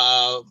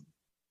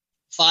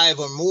 5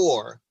 or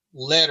more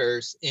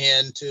letters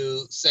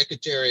into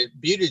Secretary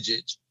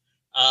Buttigieg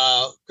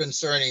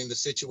concerning the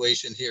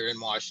situation here in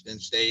Washington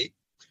State.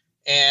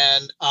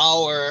 And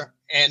our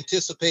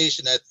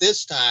anticipation at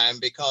this time,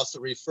 because the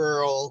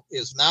referral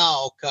is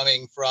now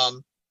coming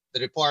from the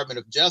Department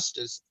of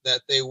Justice,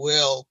 that they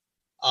will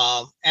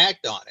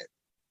act on it.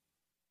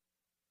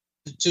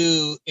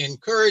 To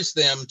encourage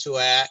them to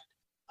act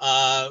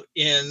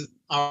in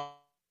our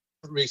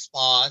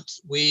response,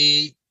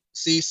 we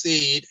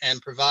CC'd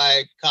and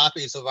provide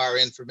copies of our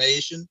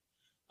information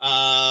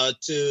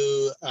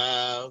to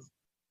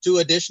 2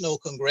 additional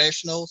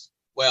congressionals.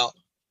 Well,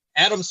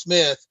 Adam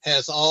Smith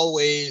has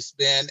always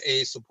been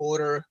a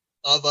supporter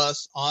of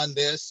us on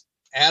this.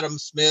 Adam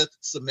Smith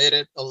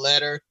submitted a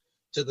letter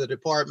to the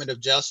Department of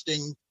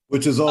Justice,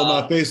 which is on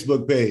my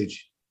Facebook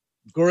page.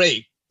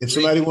 Great. If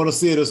somebody want to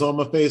see it, it's on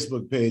my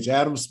Facebook page.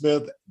 Adam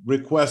Smith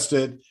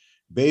requested,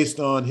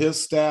 based on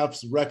his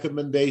staff's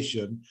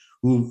recommendation,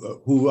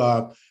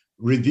 who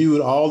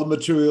reviewed all the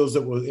materials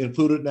that were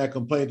included in that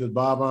complaint that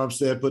Bob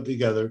Armstead put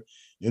together,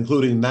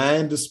 including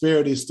 9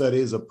 disparity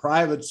studies, a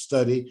private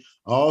study,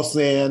 all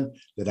saying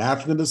that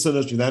African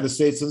descendants, United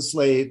States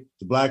enslaved,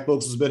 the Black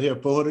folks has been here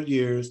 400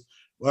 years,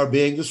 are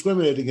being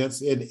discriminated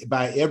against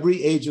by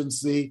every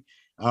agency,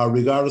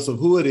 regardless of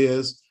who it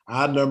is.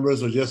 Our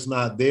numbers are just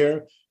not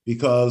there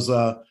because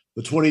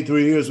for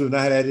 23 years we've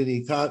not had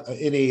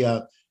any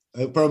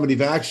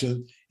affirmative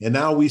action, and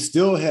now we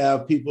still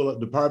have people at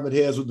department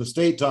heads with the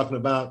state talking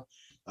about,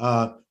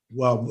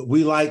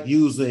 we like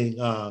using.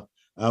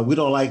 We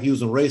don't like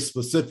using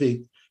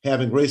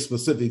having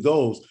race-specific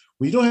goals.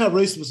 When you don't have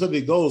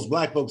race-specific goals,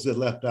 Black folks get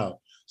left out.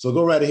 So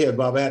go right ahead,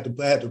 Bob. I had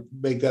to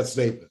make that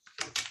statement.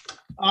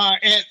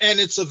 And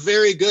it's a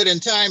very good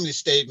and timely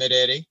statement,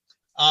 Eddie,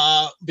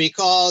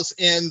 because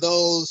in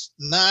those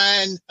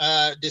 9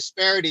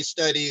 disparity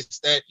studies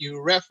that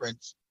you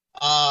referenced,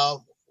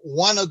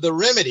 one of the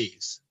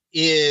remedies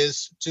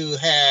is to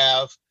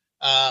have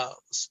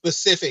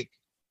specific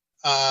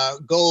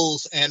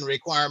goals and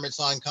requirements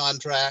on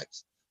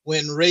contracts,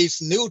 when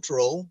race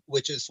neutral,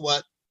 which is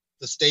what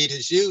the state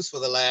has used for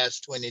the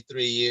last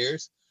 23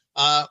 years,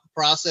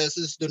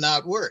 processes do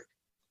not work.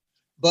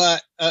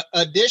 But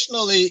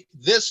additionally,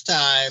 this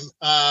time,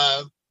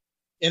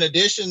 in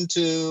addition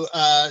to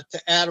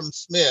Adam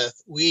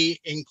Smith, we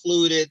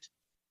included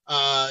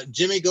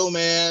Jimmy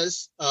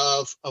Gomez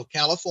of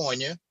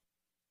California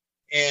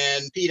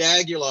and Pete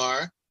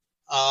Aguilar,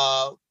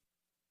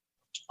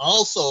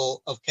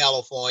 also of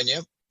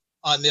California,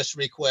 on this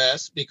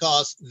request,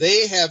 because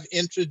they have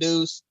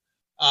introduced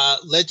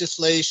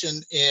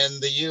legislation in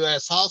the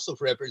U.S. House of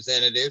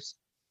Representatives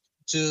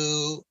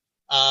to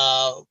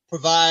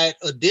provide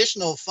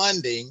additional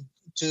funding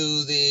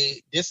to the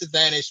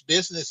Disadvantaged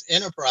Business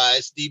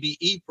Enterprise,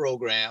 DBE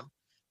program,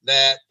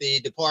 that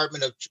the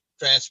Department of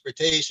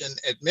Transportation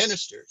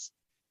administers.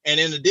 And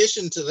in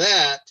addition to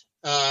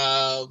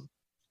that,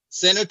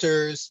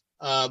 Senators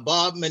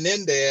Bob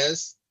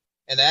Menendez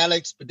and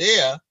Alex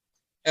Padilla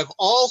have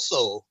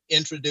also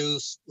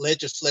introduced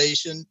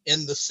legislation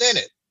in the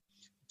Senate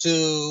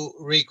to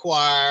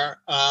require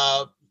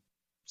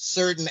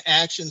certain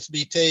actions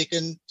be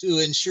taken to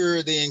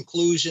ensure the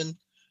inclusion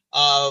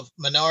of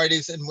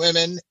minorities and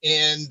women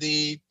in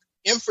the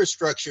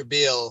infrastructure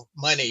bill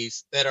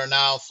monies that are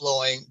now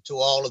flowing to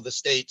all of the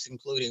states,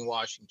 including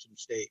Washington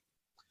State.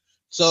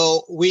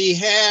 So we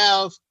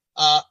have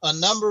a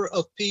number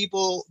of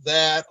people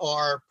that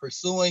are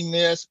pursuing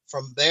this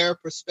from their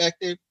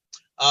perspective.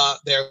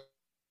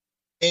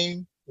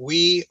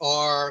 We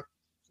are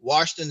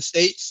Washington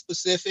State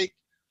specific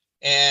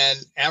and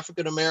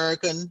African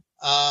American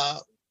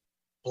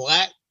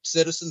Black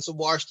citizens of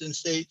Washington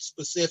State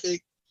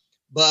specific,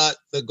 but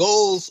the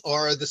goals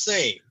are the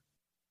same.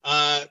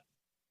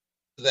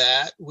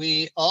 That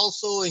we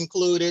also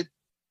included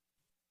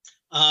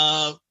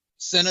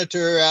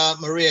Senator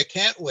Maria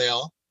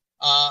Cantwell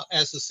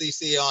as the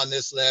CC on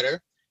this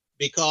letter,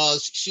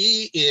 because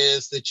she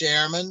is the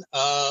chairman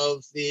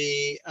of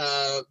the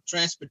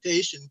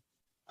Transportation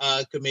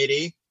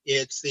Committee.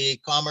 It's the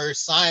Commerce,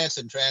 Science,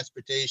 and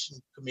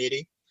Transportation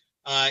Committee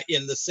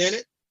in the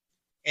Senate.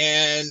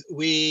 And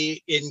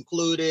we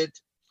included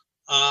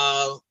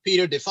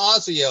Peter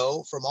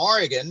DeFazio from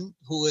Oregon,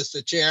 who is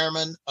the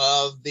chairman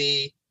of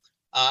the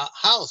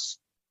House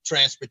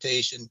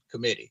Transportation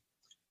Committee.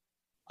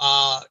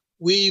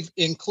 We've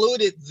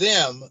included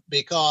them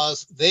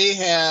because they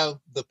have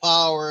the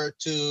power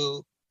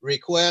to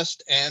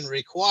request and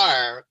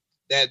require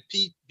that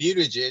Pete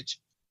Buttigieg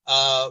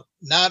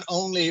not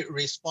only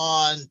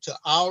respond to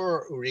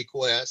our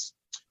requests,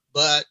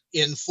 but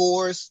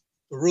enforce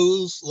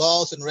rules,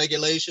 laws, and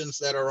regulations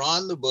that are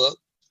on the book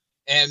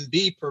and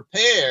be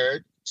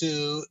prepared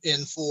to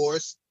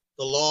enforce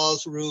the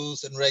laws,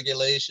 rules, and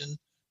regulations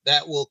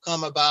that will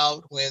come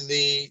about when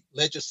the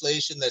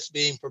legislation that's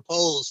being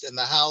proposed in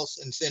the House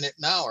and Senate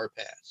now are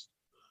passed.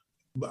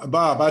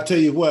 Bob, I tell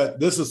you what,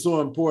 this is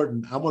so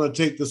important. I want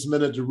to take this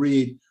minute to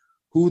read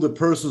who the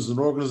persons and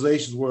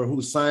organizations were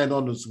who signed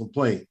on this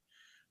complaint.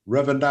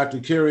 Reverend Dr.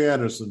 Kerry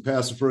Anderson,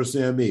 Pastor First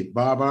CME,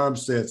 Bob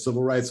Armstead,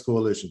 Civil Rights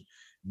Coalition,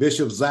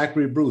 Bishop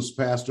Zachary Bruce,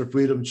 Pastor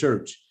Freedom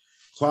Church,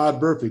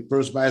 Claude Burfict,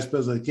 First Vice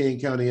President of King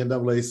County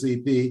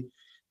NAACP,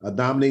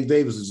 Dominique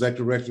Davis,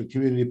 Executive Director of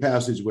Community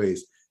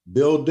Passageways,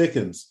 Bill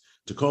Dickens,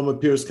 Tacoma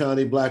Pierce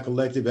County Black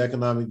Elective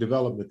Economic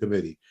Development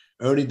Committee,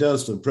 Ernie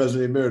Dunston,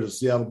 President Emeritus,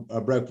 Seattle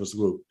Breakfast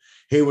Group,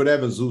 Hayward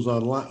Evans, who's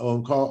on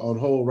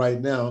hold right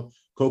now,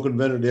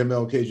 co-convenor of the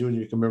MLK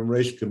Jr.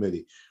 Commemoration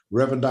Committee,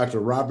 Reverend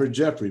Dr. Robert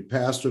Jeffrey,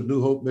 pastor of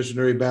New Hope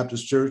Missionary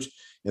Baptist Church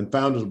and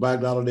founder of the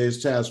Black Dollar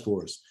Days Task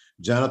Force,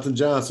 Jonathan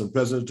Johnson,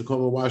 President of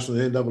Tacoma,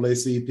 Washington,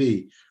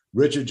 NAACP,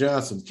 Richard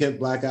Johnson, Kent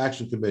Black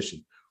Action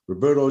Commission,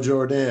 Roberto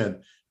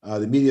Jordan,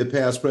 the immediate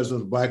past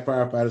president of Black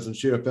Firefighters and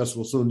Sheriff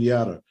Festival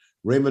Sundiata,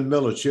 Raymond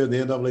Miller, chair of the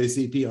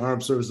NAACP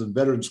Armed Services and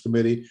Veterans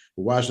Committee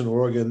for Washington,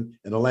 Oregon,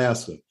 and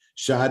Alaska,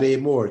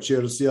 Sade Moore, chair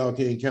of the Seattle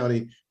King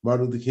County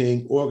Martin Luther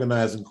King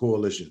Organizing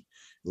Coalition,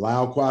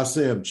 Lyle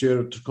Quasim, chair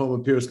of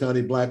Tacoma Pierce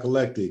County Black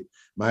Elective,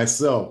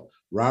 myself,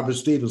 Robert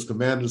Stevens,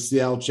 commander of the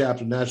Seattle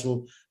Chapter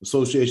National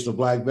Association of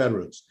Black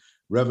Veterans,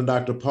 Reverend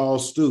Dr. Paul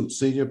Stute,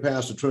 senior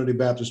pastor, Trinity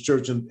Baptist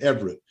Church in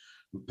Everett,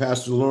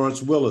 Pastor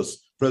Lawrence Willis,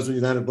 president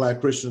of United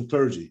Black Christian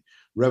Clergy,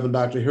 Reverend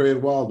Dr.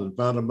 Harriet Walden,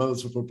 founder of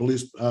Mothers for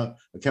Police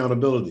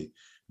Accountability,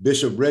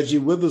 Bishop Reggie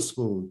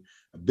Witherspoon,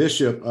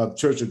 Bishop of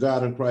Church of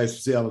God in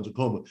Christ, Seattle and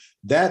Tacoma.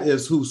 That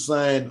is who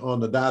signed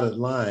on the dotted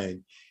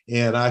line.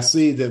 And I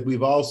see that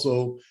we've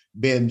also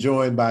been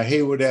joined by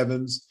Hayward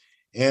Evans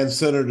and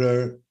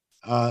Senator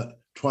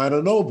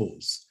Twina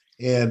Nobles.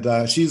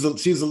 And she's a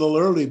little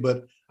early,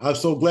 but I'm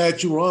so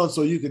glad you were on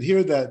so you could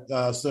hear that,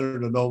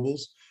 Senator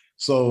Nobles.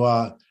 So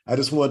I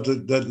just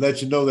wanted to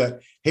let you know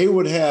that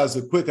Hayward has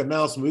a quick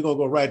announcement. We're going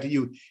to go right to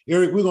you.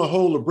 Eric, we're going to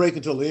hold a break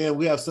until the end.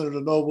 We have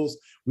Senator Nobles.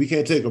 We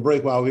can't take a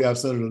break while we have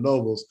Senator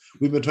Nobles.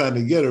 We've been trying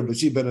to get her, but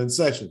she's been in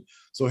session.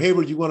 So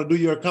Hayward, you want to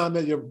do your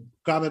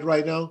comment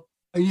right now?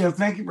 Yeah,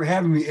 thank you for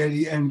having me,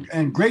 Eddie.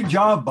 And great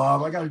job,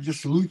 Bob. I got to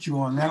just salute you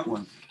on that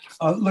one.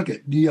 Look,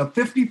 at the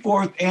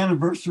 54th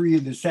anniversary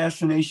of the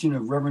assassination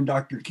of Reverend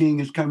Dr.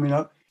 King is coming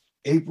up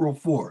April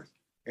 4th.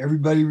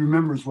 Everybody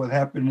remembers what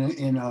happened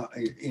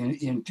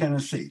in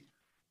Tennessee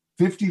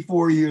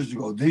 54 years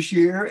ago. This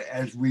year,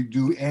 as we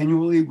do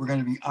annually, we're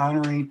going to be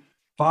honoring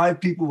 5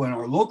 people in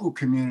our local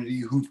community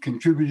who've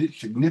contributed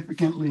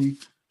significantly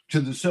to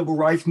the civil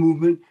rights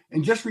movement.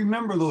 And just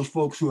remember those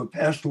folks who have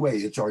passed away.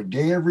 It's our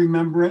day of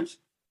remembrance.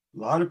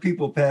 A lot of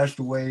people passed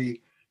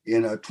away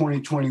in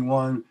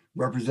 2021.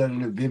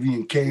 Representative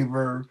Vivian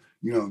Caver,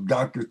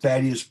 Dr.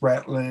 Thaddeus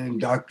Spratlin,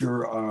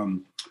 Dr.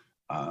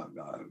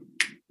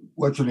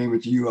 What's her name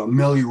with you,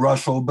 Millie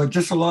Russell, but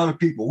just a lot of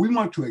people. We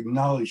want to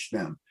acknowledge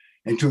them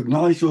and to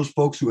acknowledge those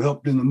folks who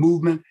helped in the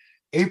movement.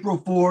 April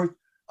 4th,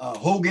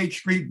 Holgate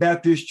Street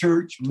Baptist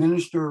Church,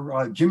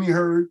 Minister Jimmy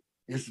Hurd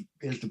is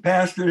the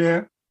pastor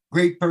there.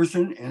 Great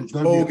person. And it's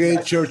going to be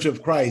Holgate Church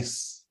of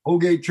Christ.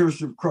 Holgate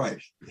Church of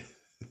Christ.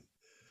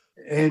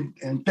 And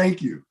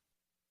thank you.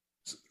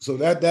 So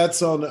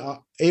that's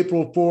on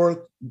April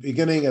 4th,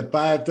 beginning at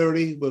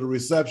 5:30 with a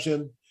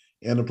reception,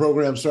 and the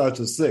program starts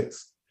at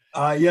 6.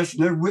 Yes,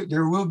 there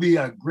will be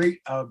a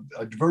great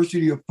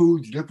diversity of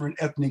foods, different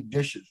ethnic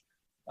dishes.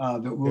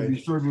 that we'll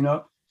be serving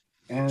up.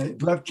 And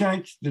do I have a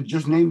chance to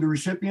just name the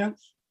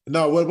recipients?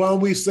 No, why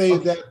don't we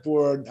save that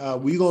for,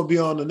 we're going to be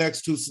on the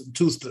next two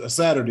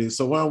Saturdays.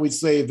 So why don't we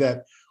save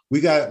that?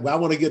 I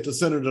want to get to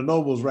Senator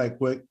Nobles right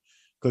quick,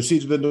 because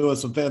she's been doing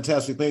some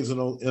fantastic things in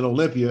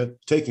Olympia,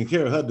 taking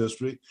care of her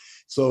district.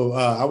 So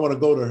I want to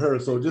go to her.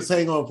 So just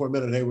hang on for a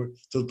minute, Hayward,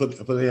 to put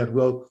for the end.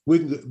 Well, we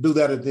can do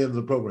that at the end of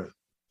the program.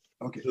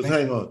 Okay. Just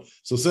hang on.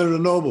 So Senator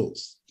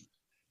Nobles.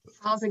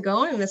 How's it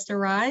going, Mr.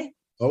 Rye?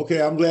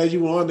 Okay, I'm glad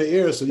you were on the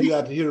air, so you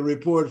got to hear a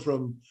report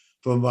from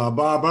Bob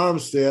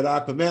Armstead,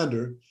 our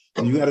commander.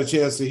 And you got a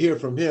chance to hear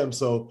from him.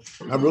 So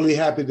I'm really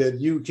happy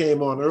that you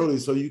came on early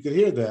so you could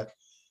hear that,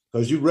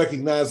 because you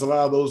recognize a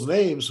lot of those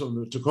names from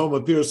the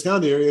Tacoma-Pierce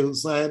County area who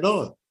signed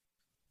on.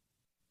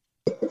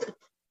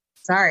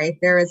 Sorry,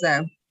 there is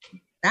a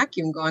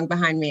vacuum going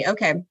behind me.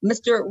 Okay,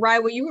 Mr. Rye,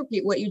 will you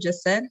repeat what you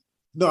just said?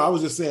 No, I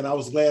was just saying I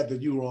was glad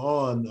that you were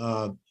on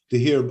to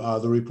hear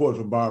the report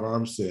from Bob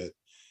Armstead,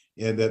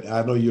 and that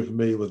I know you're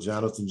familiar with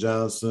Jonathan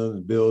Johnson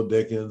and Bill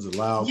Dickens and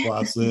Lyle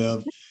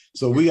Quasim.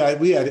 So we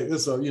had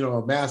it's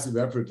a massive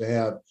effort to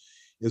have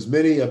as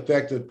many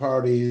affected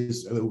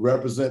parties who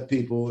represent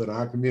people in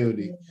our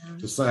community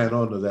to sign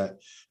on to that.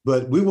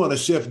 But we want to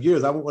shift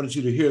gears. I wanted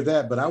you to hear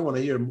that, but I want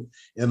to hear,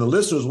 and the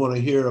listeners want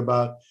to hear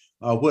about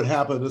what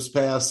happened this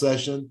past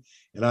session.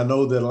 And I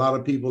know that a lot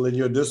of people in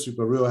your district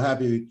are real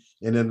happy,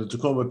 and in the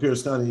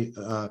Tacoma-Pierce County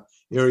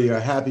area are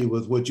happy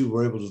with what you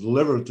were able to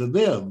deliver to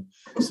them.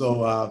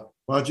 So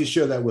why don't you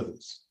share that with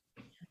us?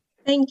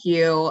 Thank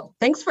you.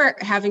 Thanks for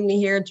having me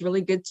here. It's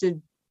really good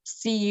to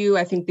see you.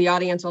 I think the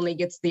audience only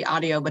gets the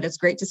audio, but it's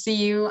great to see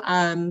you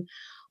on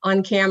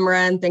camera.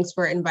 And thanks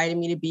for inviting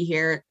me to be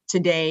here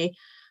today.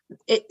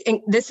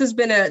 This has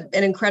been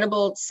an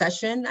incredible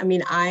session. I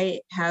mean,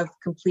 I have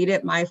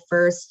completed my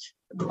first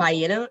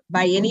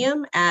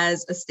biennium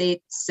as a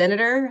state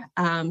senator.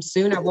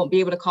 Soon I won't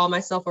be able to call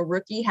myself a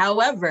rookie.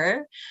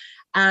 However,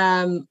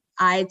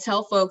 I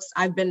tell folks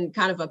I've been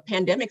kind of a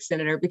pandemic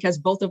senator because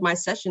both of my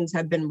sessions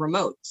have been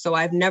remote. So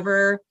I've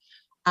never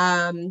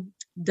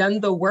done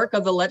the work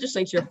of the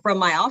legislature from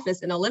my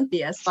office in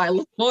Olympia. So I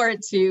look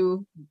forward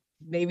to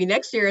maybe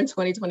next year in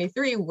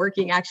 2023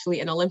 working actually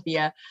in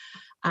Olympia.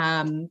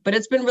 But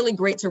it's been really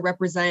great to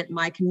represent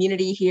my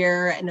community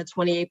here in the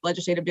 28th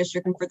Legislative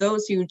District. And for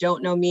those who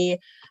don't know me,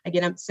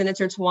 again, I'm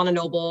Senator Tawana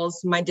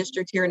Nobles. My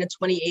district here in the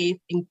 28th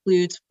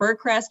includes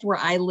Fircrest, where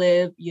I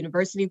live,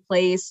 University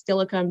Place,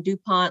 Steilacoom,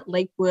 DuPont,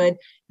 Lakewood,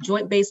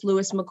 Joint Base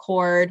Lewis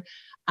McChord.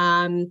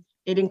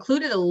 It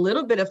included a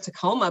little bit of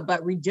Tacoma,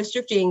 but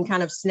redistricting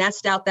kind of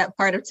snatched out that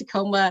part of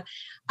Tacoma.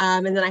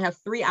 And then I have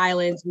 3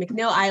 islands,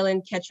 McNeil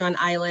Island, Ketron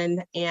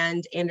Island,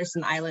 and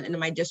Anderson Island in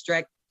my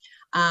district.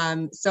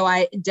 So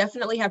I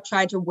definitely have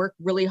tried to work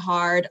really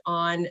hard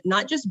on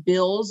not just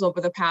bills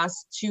over the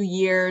past 2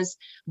 years,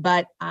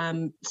 but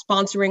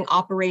sponsoring,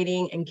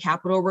 operating, and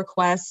capital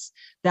requests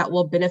that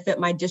will benefit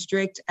my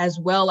district, as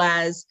well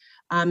as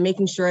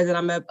making sure that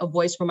I'm a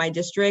voice for my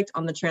district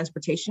on the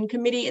Transportation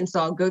Committee. And so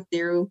I'll go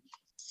through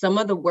some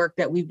of the work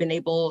that we've been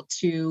able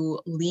to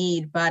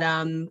lead, but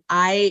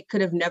I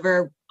could have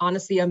never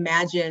honestly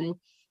imagined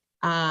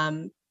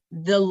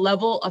the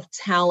level of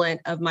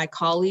talent of my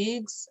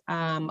colleagues,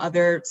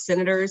 other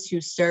senators who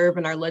serve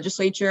in our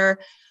legislature.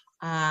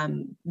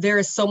 There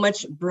is so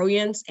much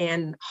brilliance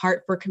and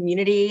heart for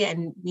community.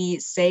 And we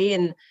say,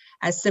 and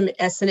as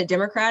Senate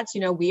Democrats,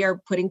 we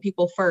are putting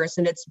people first.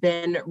 And it's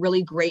been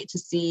really great to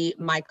see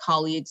my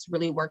colleagues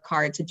really work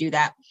hard to do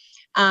that.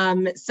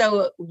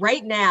 So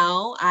right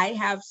now I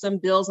have some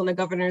bills on the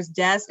governor's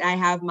desk. I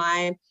have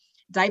my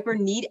Diaper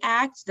Need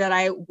Act that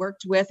I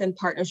worked with in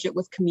partnership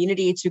with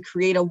community to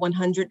create a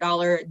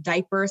 $100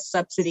 diaper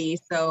subsidy.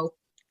 So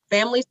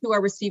families who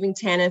are receiving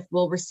TANF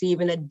will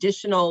receive an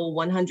additional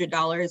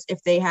 $100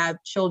 if they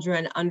have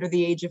children under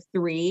the age of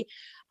 3,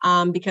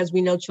 because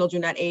we know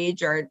children that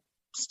age are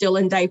still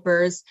in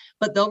diapers,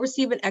 but they'll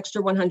receive an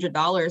extra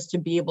 $100 to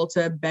be able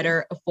to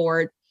better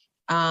afford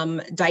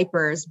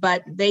diapers.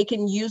 But they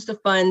can use the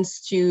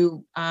funds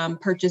to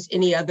purchase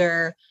any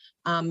other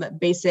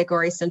basic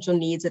or essential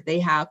needs that they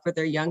have for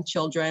their young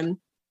children.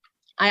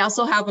 I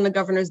also have on the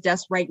governor's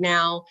desk right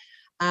now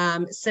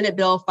Senate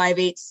Bill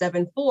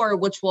 5874,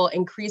 which will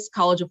increase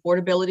college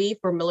affordability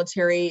for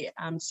military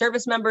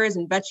service members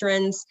and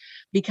veterans,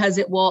 because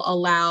it will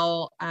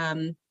allow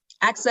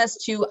access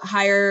to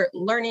higher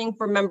learning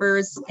for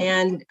members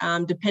and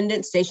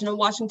dependents stationed in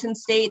Washington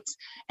state,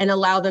 and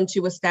allow them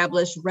to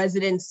establish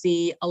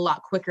residency a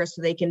lot quicker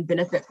so they can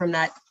benefit from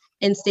that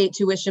in-state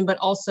tuition, but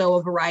also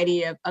a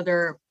variety of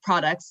other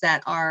products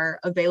that are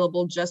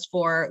available just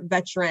for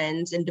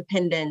veterans and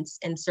dependents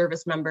and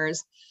service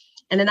members.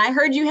 And then I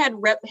heard you had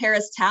Rep.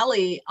 Harris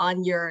Talley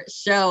on your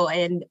show,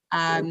 and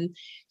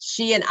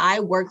she and I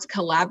worked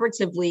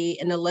collaboratively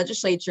in the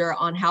legislature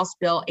on House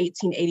Bill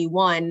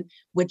 1881,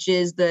 which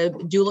is the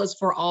Doulas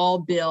for All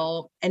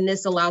bill. And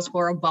this allows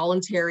for a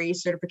voluntary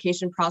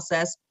certification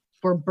process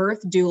for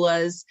birth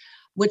doulas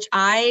which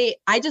I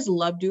just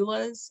love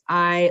doulas.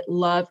 I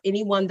love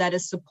anyone that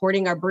is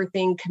supporting our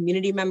birthing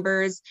community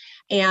members.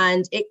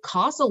 And it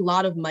costs a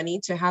lot of money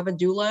to have a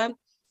doula.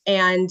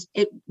 And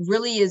it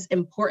really is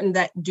important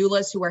that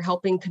doulas who are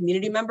helping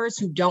community members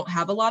who don't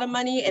have a lot of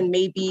money and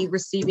may be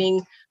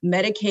receiving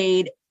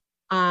Medicaid,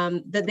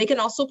 that they can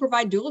also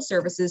provide doula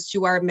services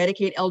to our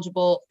Medicaid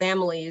eligible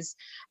families.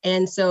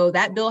 And so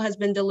that bill has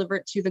been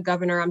delivered to the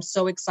governor. I'm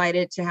so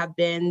excited to have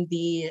been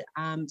the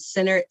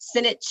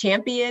Senate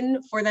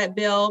champion for that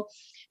bill.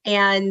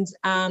 And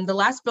the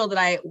last bill that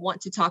I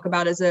want to talk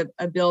about is a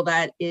bill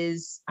that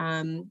is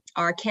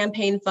our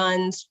campaign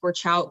funds for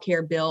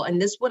childcare bill.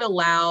 And this would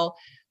allow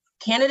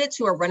candidates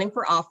who are running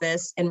for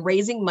office and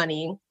raising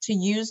money to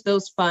use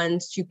those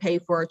funds to pay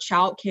for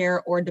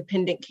childcare or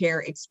dependent care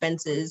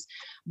expenses.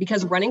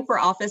 Because running for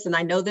office, and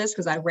I know this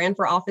because I ran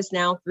for office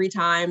now 3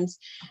 times,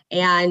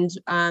 and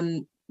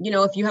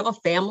if you have a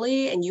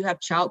family and you have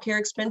childcare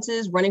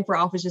expenses, running for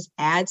office just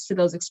adds to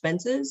those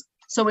expenses.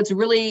 So it's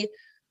really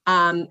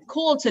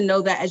cool to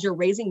know that as you're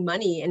raising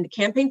money, and the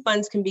campaign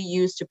funds can be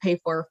used to pay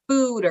for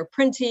food or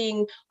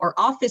printing or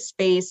office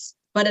space.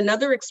 But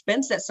another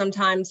expense that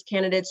sometimes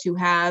candidates who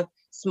have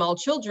small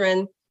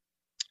children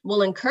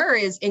will incur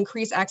is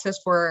increased access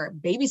for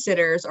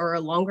babysitters or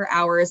longer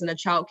hours in a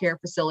childcare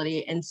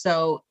facility. And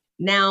so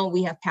now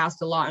we have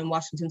passed a law in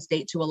Washington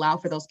State to allow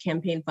for those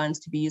campaign funds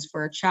to be used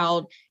for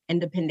child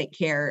and dependent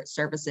care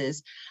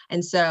services.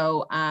 And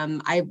so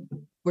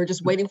we're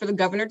just waiting for the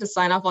governor to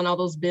sign off on all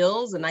those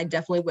bills. And I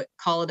definitely would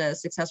call it a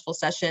successful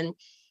session.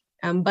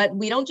 But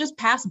we don't just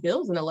pass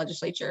bills in the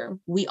legislature.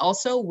 We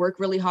also work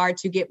really hard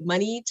to get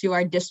money to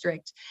our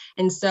district.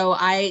 And so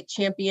I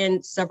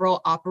championed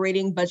several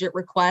operating budget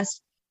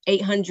requests.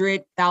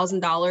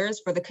 $800,000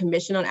 for the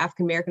Commission on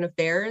African American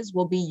Affairs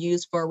will be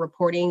used for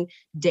reporting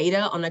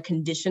data on the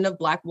condition of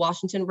Black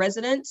Washington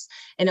residents.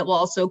 And it will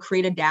also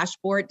create a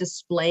dashboard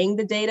displaying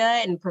the data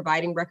and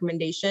providing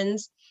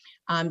recommendations.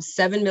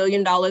 $7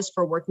 million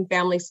for Working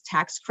Families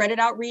Tax Credit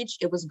outreach.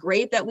 It was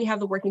great that we have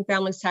the Working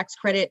Families Tax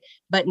Credit,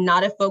 but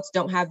not if folks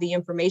don't have the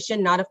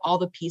information, not if all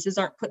the pieces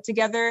aren't put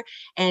together.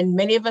 And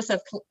many of us have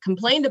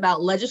complained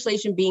about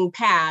legislation being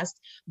passed,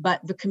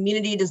 but the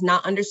community does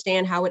not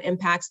understand how it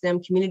impacts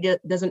them. Community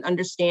doesn't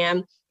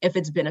understand if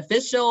it's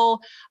beneficial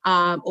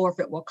or if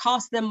it will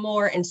cost them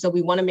more. And so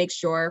we want to make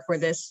sure for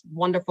this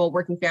wonderful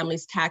Working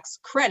Families Tax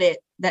Credit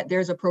that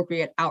there's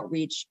appropriate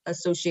outreach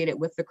associated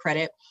with the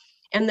credit.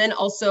 And then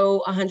also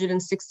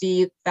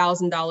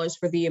 $160,000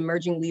 for the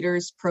Emerging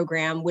Leaders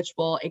Program, which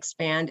will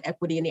expand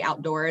equity in the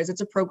outdoors. It's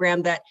a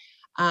program that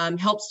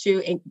helps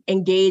to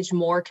engage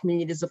more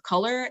communities of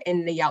color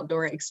in the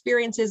outdoor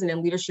experiences and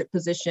in leadership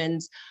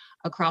positions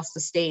across the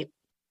state.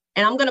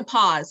 And I'm going to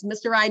pause.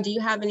 Mr. Rye, do you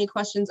have any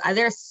questions?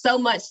 There's so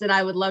much that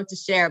I would love to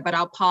share, but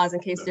I'll pause in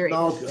case there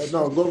is.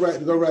 No, go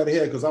right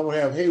ahead, because I want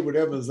to have Hayward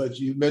Evans that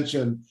you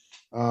mentioned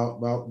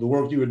about the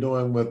work you were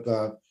doing with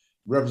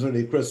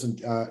Representative Kristen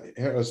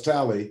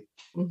Harris-Talley,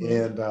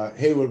 and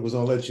Hayward was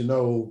going to let you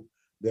know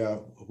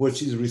what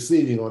she's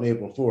receiving on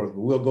April 4th.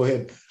 But we'll go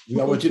ahead.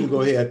 I want you to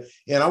go ahead.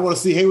 And I want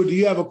to see, Hayward, do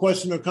you have a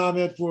question or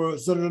comment for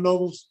Senator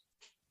Nobles?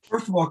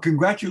 First of all,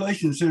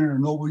 congratulations, Senator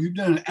Noble. You've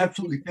done an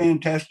absolutely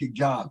fantastic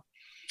job.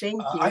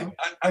 Thank you.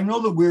 I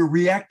know that we're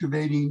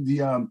reactivating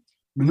the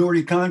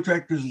Minority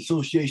Contractors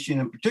Association,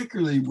 and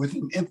particularly with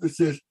an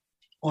emphasis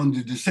on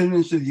the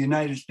descendants of the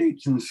United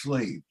States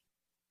enslaved.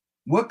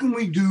 What can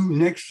we do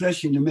next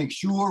session to make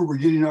sure we're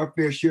getting our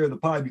fair share of the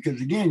pie?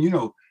 Because again,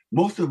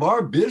 most of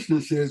our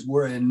businesses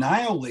were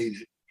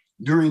annihilated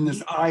during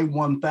this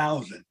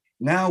I-1000.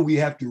 Now we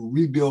have to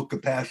rebuild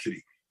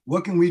capacity.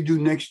 What can we do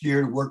next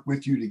year to work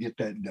with you to get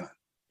that done?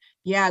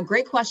 Yeah,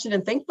 great question.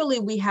 And thankfully,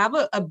 we have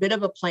a bit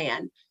of a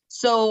plan.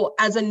 So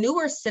as a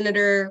newer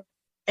senator,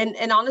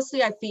 and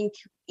honestly, I think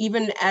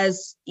even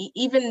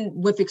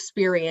with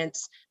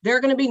experience, there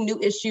are going to be new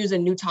issues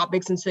and new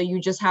topics. And so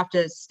you just have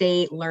to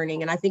stay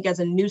learning. And I think as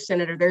a new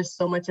senator, there's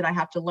so much that I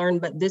have to learn.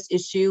 But this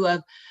issue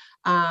of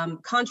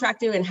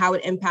contracting and how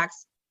it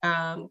impacts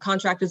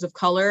contractors of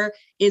color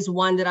is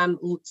one that I'm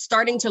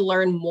starting to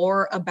learn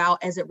more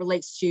about as it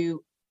relates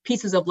to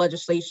pieces of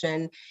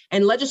legislation,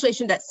 and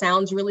legislation that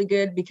sounds really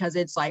good because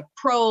it's like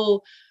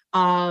pro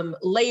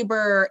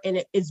labor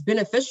and it's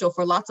beneficial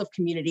for lots of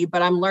community.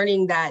 But I'm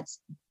learning that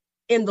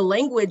in the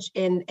language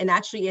and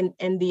actually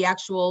in the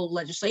actual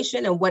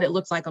legislation and what it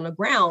looks like on the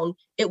ground,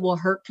 it will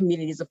hurt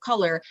communities of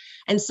color.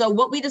 And so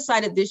what we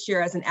decided this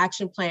year as an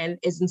action plan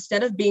is,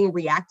 instead of being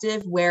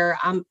reactive where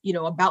I'm,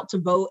 about to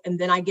vote and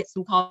then I get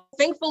some calls.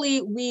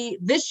 Thankfully,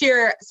 this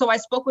year, so I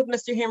spoke with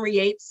Mr. Henry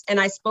Yates and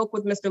I spoke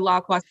with Mr.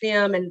 La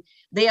Quasim, and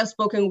they have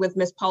spoken with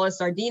Ms. Paula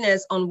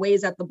Sardinas on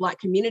ways that the Black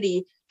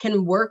community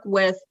can work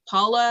with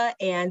Paula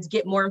and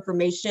get more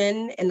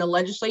information in the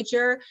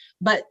legislature,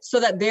 but so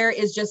that there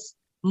is just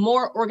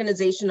more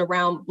organization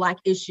around Black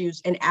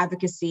issues and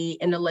advocacy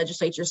in the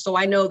legislature. So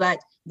I know that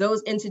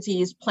those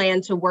entities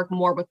plan to work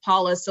more with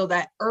Paula so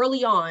that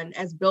early on,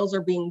 as bills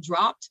are being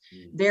dropped,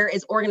 there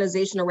is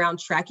organization around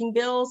tracking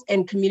bills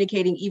and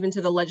communicating even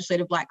to the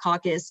Legislative Black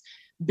Caucus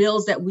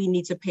bills that we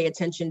need to pay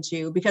attention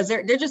to, because there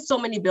are just so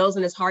many bills,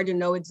 and it's hard to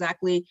know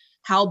exactly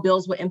how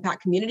bills will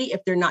impact community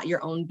if they're not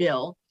your own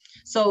bill.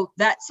 So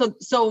my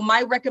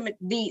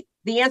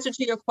the answer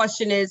to your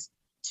question is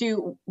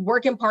to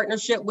work in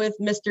partnership with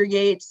Mr.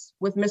 Yates,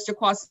 with Mr.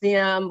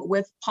 Quasim,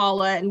 with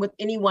Paula, and with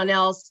anyone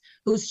else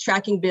who's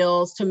tracking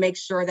bills to make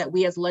sure that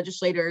we as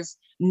legislators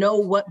know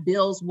what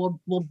bills will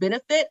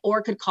benefit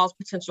or could cause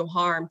potential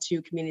harm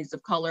to communities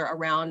of color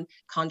around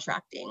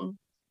contracting.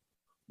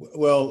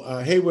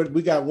 Well, Hayward,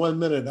 we got 1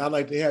 minute. I'd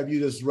like to have you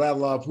just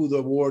rattle off who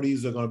the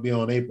awardees are going to be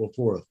on April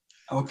 4th.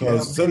 Okay.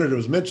 Because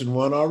Senators mentioned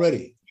one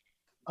already.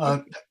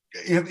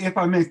 If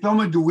I may,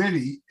 Thelma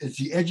DeWitty, it's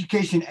the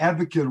Education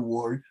Advocate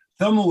Award.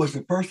 Thelma was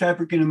the first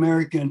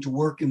African-American to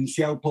work in the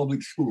Seattle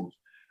Public Schools.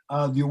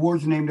 The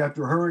award's named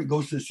after her. It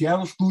goes to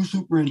Seattle School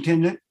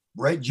Superintendent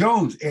Brett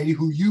Jones, Eddie,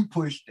 who you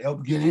pushed to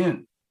help get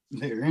in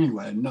there.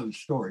 Anyway, another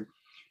story.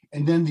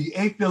 And then the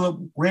A.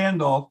 Philip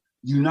Randolph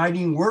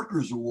Uniting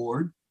Workers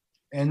Award,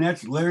 and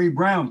that's Larry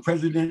Brown,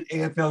 President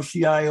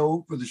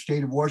AFL-CIO for the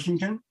state of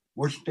Washington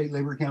State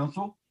Labor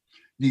Council.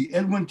 The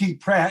Edwin T.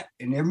 Pratt,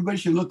 and everybody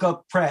should look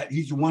up Pratt.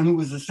 He's the one who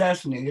was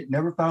assassinated,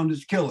 never found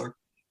his killer,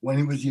 when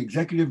he was the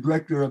executive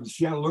director of the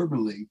Seattle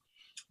Urban League.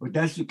 But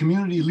that's the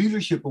Community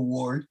Leadership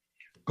Award,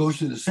 goes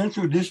to the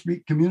Central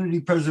District Community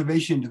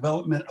Preservation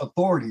Development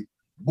Authority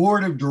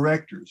Board of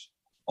Directors.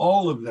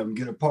 All of them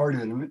get a part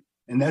in it,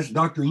 and that's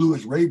Dr.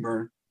 Lewis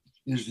Rayburn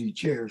is the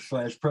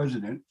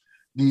chair/president.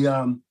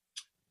 The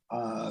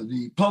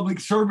Public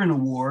Servant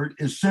Award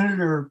is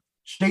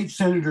State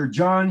Senator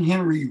John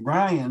Henry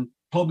Ryan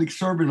Public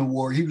Servant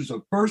Award. He was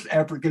the first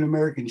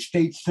African-American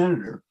state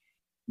senator.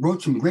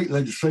 Wrote some great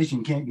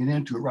legislation, can't get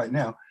into it right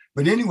now.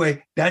 But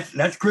anyway,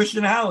 that's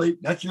Kristen Halley.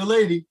 That's your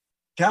lady.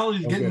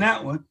 Callie's getting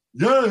that one.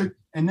 Good.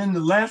 And then the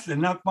last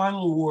and not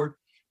final award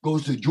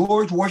goes to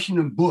George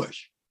Washington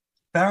Bush,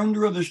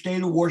 founder of the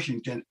state of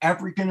Washington,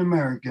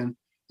 African-American.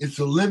 It's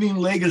a Living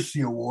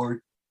Legacy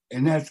Award,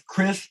 and that's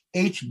Chris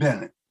H.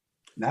 Bennett.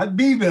 Not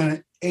B.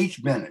 Bennett,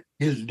 H. Bennett,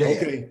 his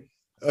dad. Okay.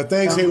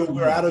 Thanks, Hayward.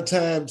 We're out of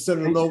time.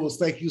 Senator Nobles,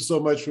 thank you so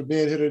much for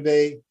being here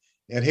today.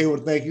 And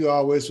Hayward, thank you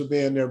always for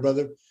being there,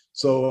 brother.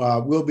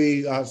 So we'll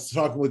be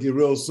talking with you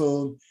real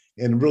soon,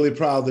 and really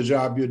proud of the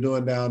job you're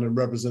doing down and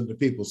representing the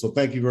people. So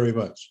thank you very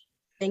much.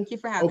 Thank you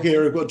for having me. Okay,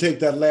 Eric, we'll take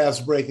that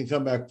last break and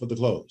come back for the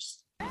close.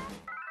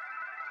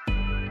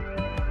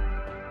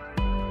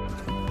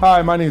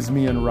 Hi, my name is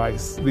Mian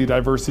Rice, the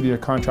Diversity of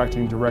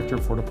Contracting Director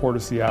for the Port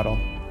of Seattle.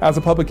 As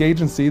a public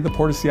agency, the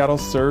Port of Seattle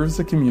serves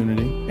the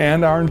community,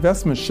 and our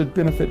investments should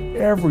benefit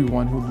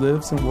everyone who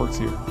lives and works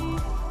here.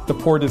 The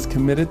Port is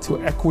committed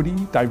to equity,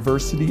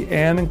 diversity,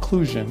 and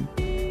inclusion,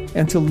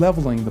 and to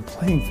leveling the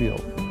playing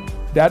field.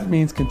 That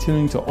means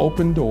continuing to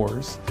open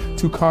doors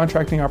to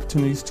contracting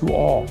opportunities to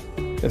all,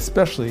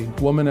 especially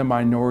women and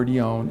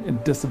minority-owned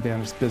and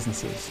disadvantaged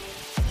businesses.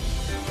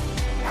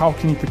 How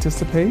can you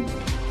participate?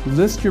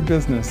 List your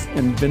business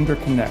in Vendor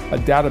Connect, a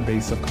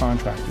database of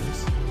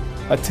contractors.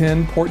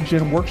 Attend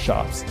PortGen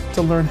workshops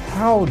to learn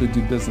how to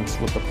do business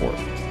with the Port.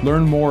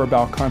 Learn more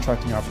about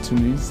contracting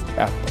opportunities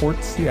at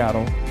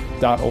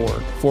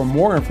portseattle.org. For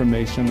more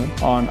information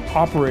on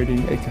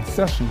operating a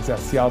concessions at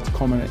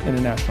Seattle-Tacoma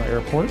International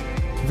Airport,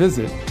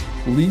 visit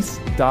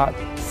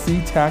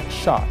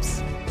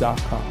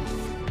lease.ctacshops.com.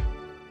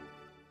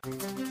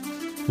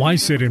 Why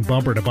sit in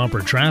bumper-to-bumper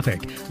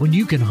traffic when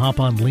you can hop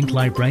on Link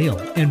Light Rail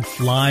and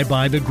fly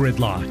by the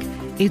gridlock?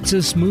 It's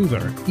a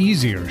smoother,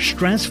 easier,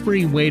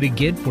 stress-free way to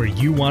get where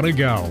you want to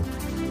go.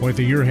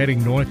 Whether you're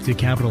heading north to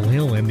Capitol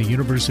Hill and the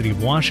University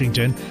of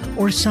Washington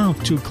or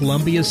south to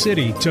Columbia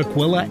City,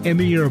 Tukwila, and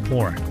the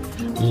airport,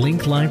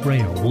 Link Light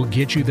Rail will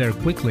get you there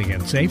quickly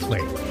and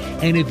safely.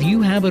 And if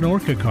you have an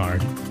ORCA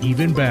card,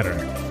 even better.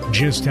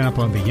 Just tap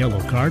on the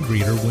yellow card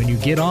reader when you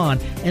get on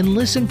and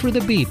listen for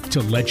the beep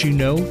to let you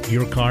know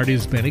your card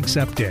has been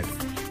accepted.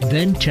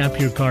 Then tap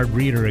your card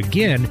reader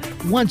again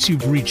once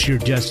you've reached your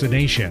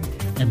destination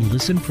and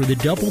listen for the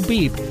double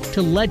beep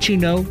to let you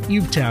know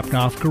you've tapped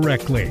off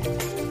correctly.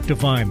 To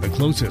find the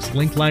closest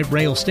Link Light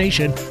Rail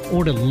station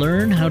or to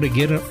learn how to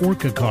get an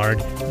ORCA card,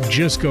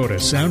 just go to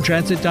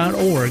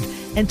soundtransit.org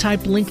and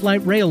type Link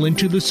Light Rail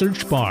into the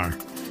search bar.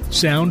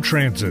 Sound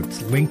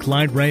Transit's Link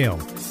Light Rail.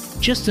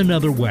 Just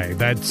another way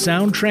that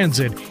Sound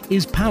Transit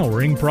is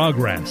powering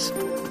progress.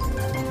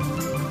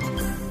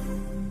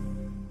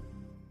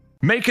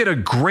 Make it a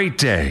great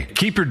day.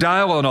 Keep your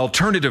dial on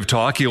Alternative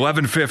Talk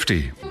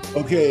 1150.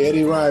 Okay,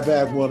 Eddie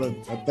Ryback, want to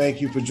thank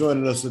you for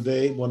joining us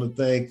today. Want to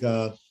thank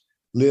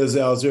Liz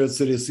Alzier,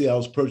 City of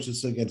Seattle's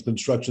Purchasing and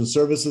Construction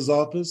Services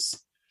Office.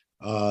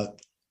 I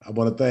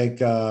want to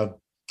thank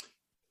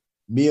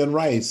Mian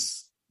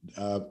Rice,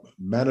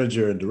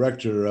 Manager and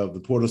Director of the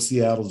Port of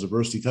Seattle's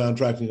Diversity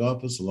Contracting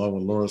Office, along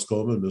with Lawrence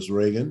Coleman, Ms.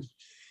 Reagan.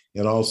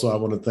 And also I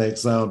want to thank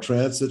Sound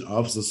Transit,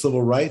 Office of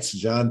Civil Rights,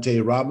 John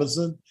Tay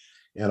Robinson.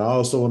 And I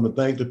also want to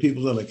thank the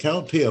people in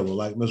account payable,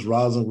 like Ms.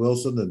 Rosalind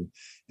Wilson and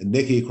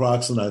Nikki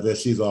Croxton. I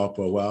guess she's off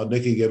for a while.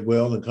 Nikki, get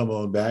well and come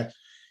on back.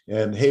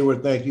 And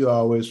Hayward, thank you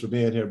always for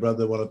being here,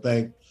 brother. I want to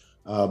thank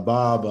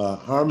Bob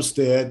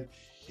Armstead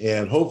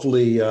And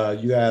hopefully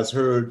you guys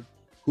heard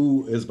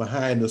who is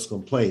behind this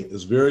complaint.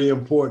 It's very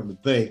important to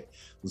think.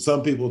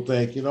 Some people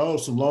think,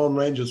 some Lone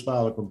Rangers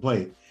file a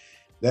complaint.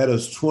 That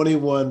is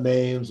 21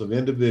 names of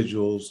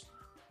individuals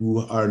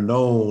who are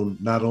known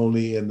not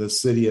only in the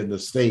city and the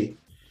state,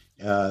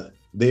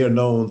 they are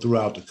known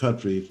throughout the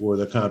country for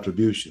their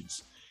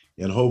contributions.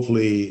 And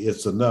hopefully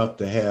it's enough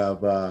to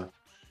have the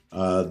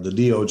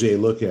DOJ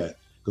look at,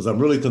 because I'm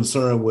really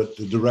concerned with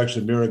the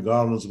direction Merrick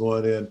Garland's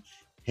going in,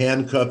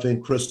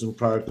 handcuffing Kristen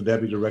Clarke, the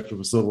Deputy Director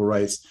for Civil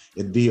Rights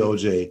at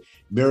DOJ.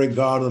 Merrick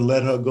Garland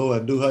let her go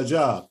and do her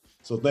job.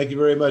 So thank you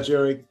very much,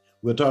 Eric.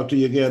 We'll talk to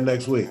you again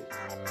next week.